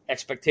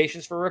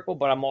expectations for Ripple,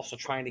 but I'm also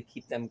trying to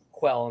keep them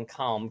quell and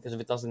calm, because if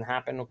it doesn't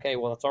happen, okay,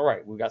 well, that's all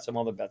right. We've got some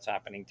other bets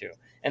happening too.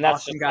 And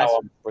that's awesome, just guys. how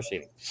I'm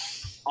proceeding.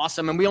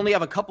 Awesome. And we only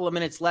have a couple of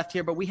minutes left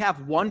here, but we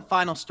have one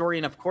final story.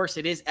 And of course,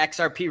 it is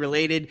XRP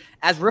related.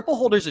 As Ripple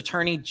Holders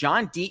attorney,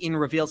 John Deaton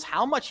reveals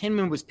how much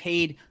Hinman was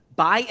paid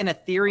by an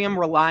Ethereum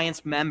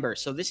Reliance member.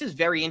 So this is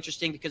very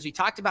interesting because we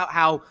talked about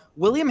how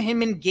William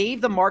Hinman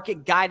gave the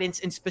market guidance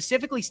and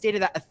specifically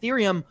stated that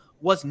Ethereum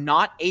was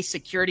not a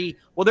security.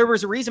 Well, there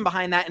was a reason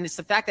behind that, and it's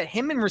the fact that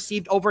Hinman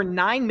received over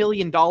 $9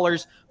 million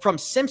from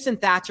Simpson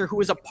Thacher,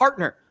 who is a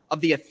partner of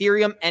the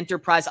Ethereum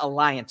Enterprise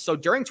Alliance. So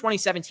during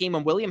 2017,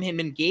 when William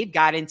Hinman gave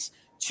guidance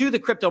to the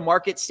crypto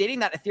market, stating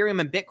that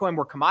Ethereum and Bitcoin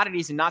were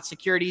commodities and not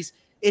securities,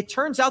 it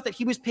turns out that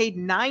he was paid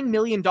 $9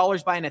 million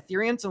by an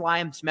Ethereum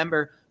Alliance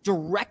member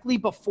directly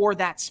before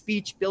that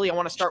speech. Billy, I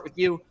want to start with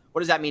you. What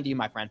does that mean to you,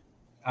 my friend?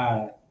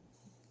 I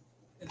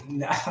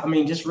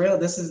mean, just real.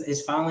 This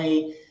is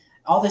finally,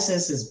 all this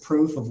is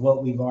proof of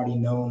what we've already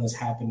known has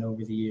happened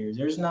over the years.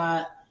 There's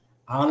not,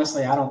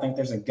 honestly, I don't think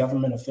there's a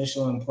government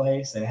official in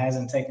place that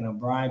hasn't taken a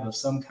bribe of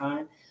some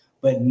kind,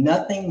 but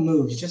nothing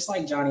moves. Just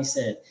like Johnny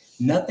said,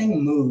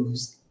 nothing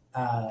moves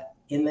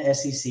in the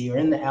SEC or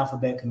in the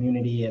Alphabet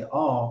community at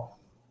all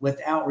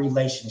without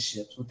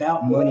relationships,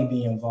 without money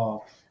being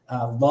involved.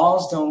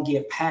 Laws don't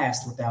get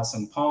passed without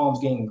some palms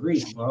getting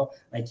greased, bro.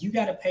 Like, you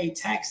got to pay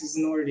taxes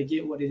in order to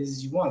get what it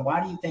is you want.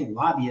 Why do you think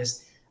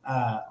lobbyists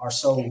are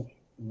so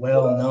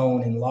well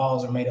known and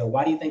laws are made up?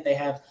 Why do you think they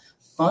have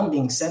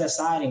funding set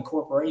aside in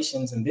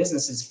corporations and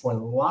businesses for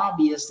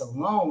lobbyists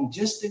alone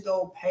just to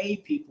go pay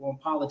people and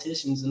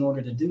politicians in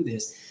order to do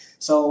this?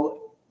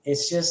 So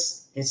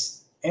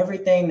it's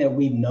everything that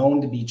we've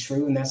known to be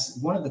true. And that's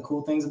one of the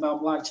cool things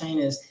about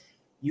blockchain is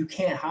you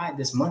can't hide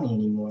this money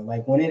anymore.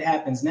 Like, when it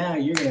happens now,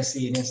 you're going to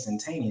see it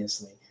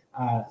instantaneously.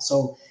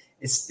 So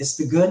it's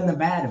the good and the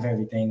bad of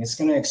everything. It's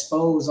going to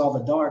expose all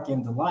the dark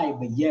and the light,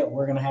 but yet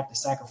we're going to have to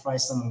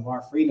sacrifice some of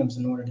our freedoms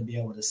in order to be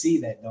able to see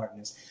that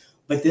darkness.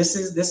 But this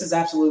is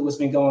absolutely what's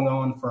been going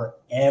on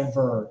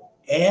forever.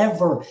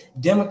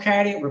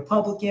 Democratic,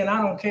 Republican,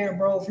 I don't care,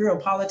 bro. If you're a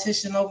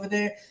politician over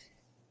there,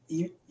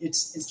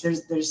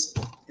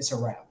 it's a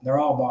wrap. They're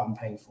all bought and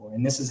paid for,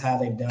 and this is how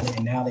they've done it.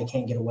 And now they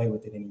can't get away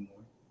with it anymore.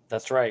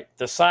 That's right.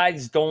 The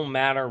sides don't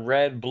matter.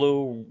 Red,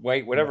 blue,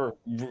 white, whatever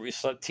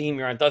team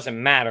you're on,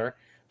 doesn't matter.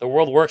 The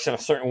world works in a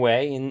certain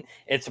way, and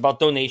it's about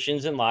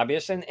donations and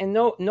lobbyists. And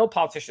no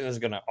politician is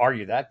going to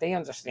argue that. They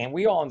understand.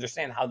 We all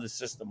understand how the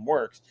system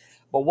works.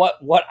 But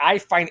what I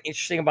find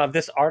interesting about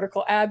this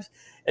article, Abs,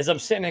 is I'm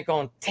sitting there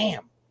going,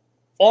 damn,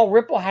 all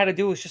Ripple had to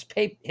do was just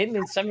pay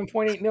Hinman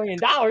 $7.8 million,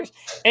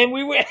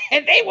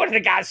 and they would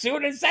have got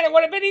sued and said it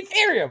would have been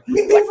Ethereum.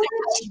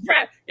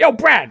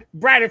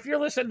 Brad, if you're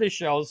listening to the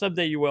show,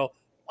 someday you will,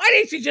 why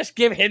didn't you just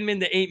give Hinman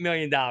the $8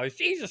 million?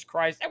 Jesus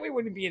Christ, then we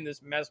wouldn't be in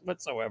this mess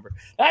whatsoever.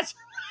 That's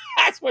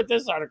what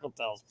this article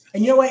tells me.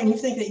 And you know what? And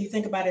you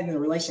think about it in the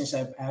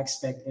relationship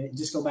aspect.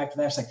 Just go back to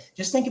that. It's like,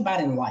 just think about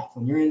it in life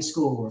when you're in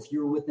school or if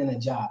you're within a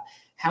job.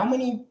 How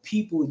many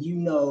people you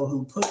know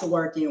who put the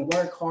work in,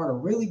 work hard, are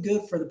really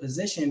good for the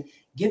position,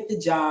 get the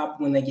job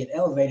when they get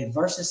elevated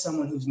versus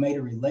someone who's made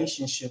a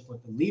relationship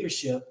with the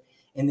leadership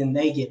and then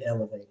they get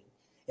elevated?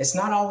 It's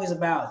not always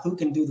about who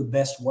can do the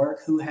best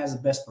work, who has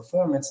the best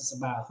performance. It's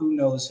about who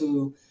knows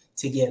who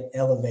to get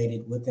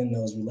elevated within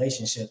those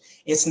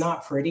relationships. It's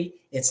not pretty.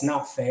 It's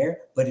not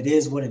fair, but it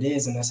is what it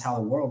is. And that's how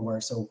the world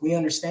works. So if we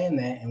understand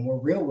that and we're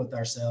real with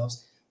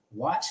ourselves,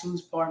 watch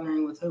who's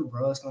partnering with who,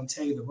 bro. It's going to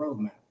tell you the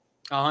roadmap.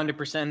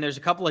 100%. There's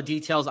a couple of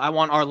details I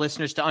want our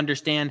listeners to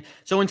understand.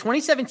 So in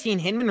 2017,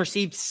 Hinman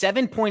received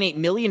 $7.8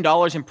 million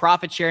in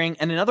profit sharing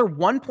and another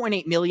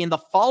 $1.8 million the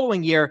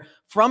following year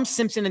from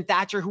Simpson and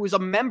Thacher, who is a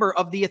member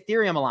of the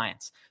Ethereum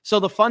Alliance. So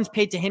the funds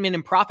paid to Hinman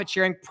in profit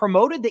sharing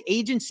promoted the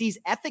agency's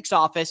ethics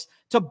office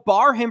to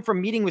bar him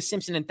from meeting with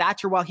Simpson and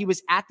Thacher while he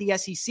was at the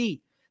SEC.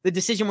 The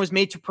decision was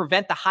made to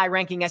prevent the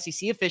high-ranking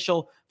SEC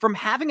official from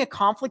having a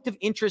conflict of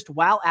interest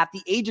while at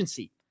the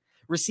agency.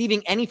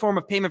 Receiving any form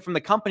of payment from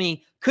the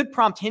company could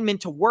prompt Hinman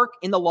to work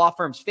in the law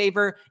firm's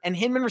favor, and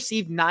Hinman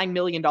received $9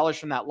 million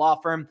from that law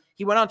firm.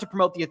 He went on to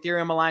promote the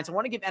Ethereum Alliance. I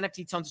want to give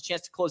NFT Tones a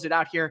chance to close it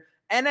out here.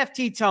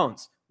 NFT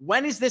Tones,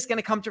 when is this going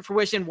to come to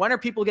fruition? When are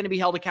people going to be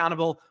held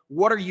accountable?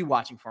 What are you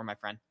watching for, my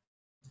friend?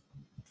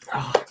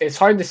 It's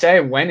hard to say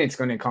when it's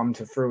going to come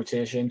to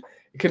fruition.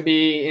 It could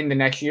be in the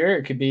next year.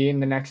 It could be in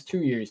the next 2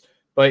 years.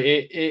 But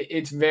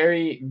it's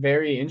very,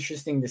 very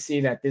interesting to see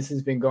that this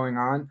has been going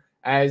on.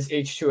 As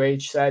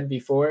H2H said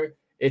before,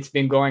 it's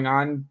been going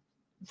on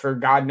for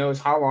God knows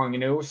how long,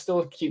 and it will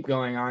still keep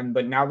going on.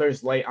 But now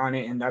there's light on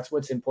it, and that's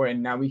what's important.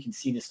 Now we can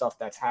see the stuff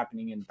that's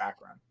happening in the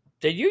background.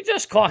 Did you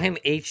just call him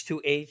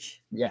H2H?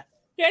 Yeah.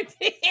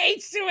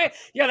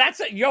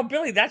 Yo,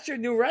 Billy, that's your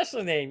new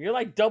wrestling name. You're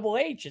like Double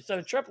H instead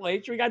of Triple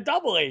H. We got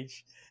Double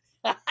H.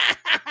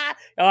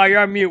 Oh, you're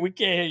on mute. We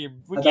can't hear you.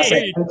 We can't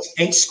hear you.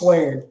 H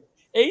squared.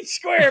 H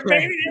squared,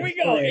 baby. There we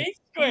go. H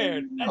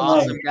squared.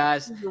 Awesome,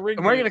 guys. And we're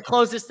going to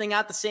close this thing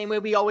out the same way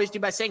we always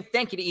do by saying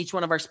thank you to each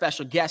one of our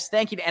special guests.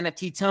 Thank you to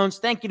NFT Tones.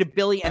 Thank you to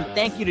Billy. And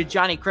thank you to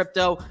Johnny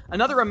Crypto.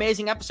 Another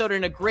amazing episode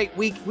and a great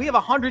week. We have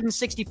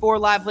 164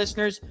 live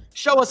listeners.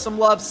 Show us some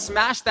love.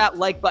 Smash that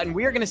like button.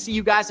 We are going to see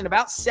you guys in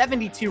about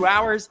 72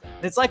 hours.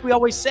 And it's like we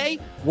always say,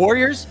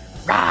 Warriors,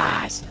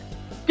 rise.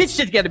 Get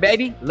shit together,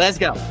 baby. Let's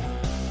go.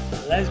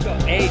 Let's go.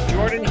 Hey,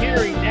 Jordan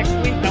Hearing next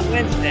week on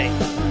Wednesday.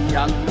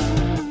 Yeah.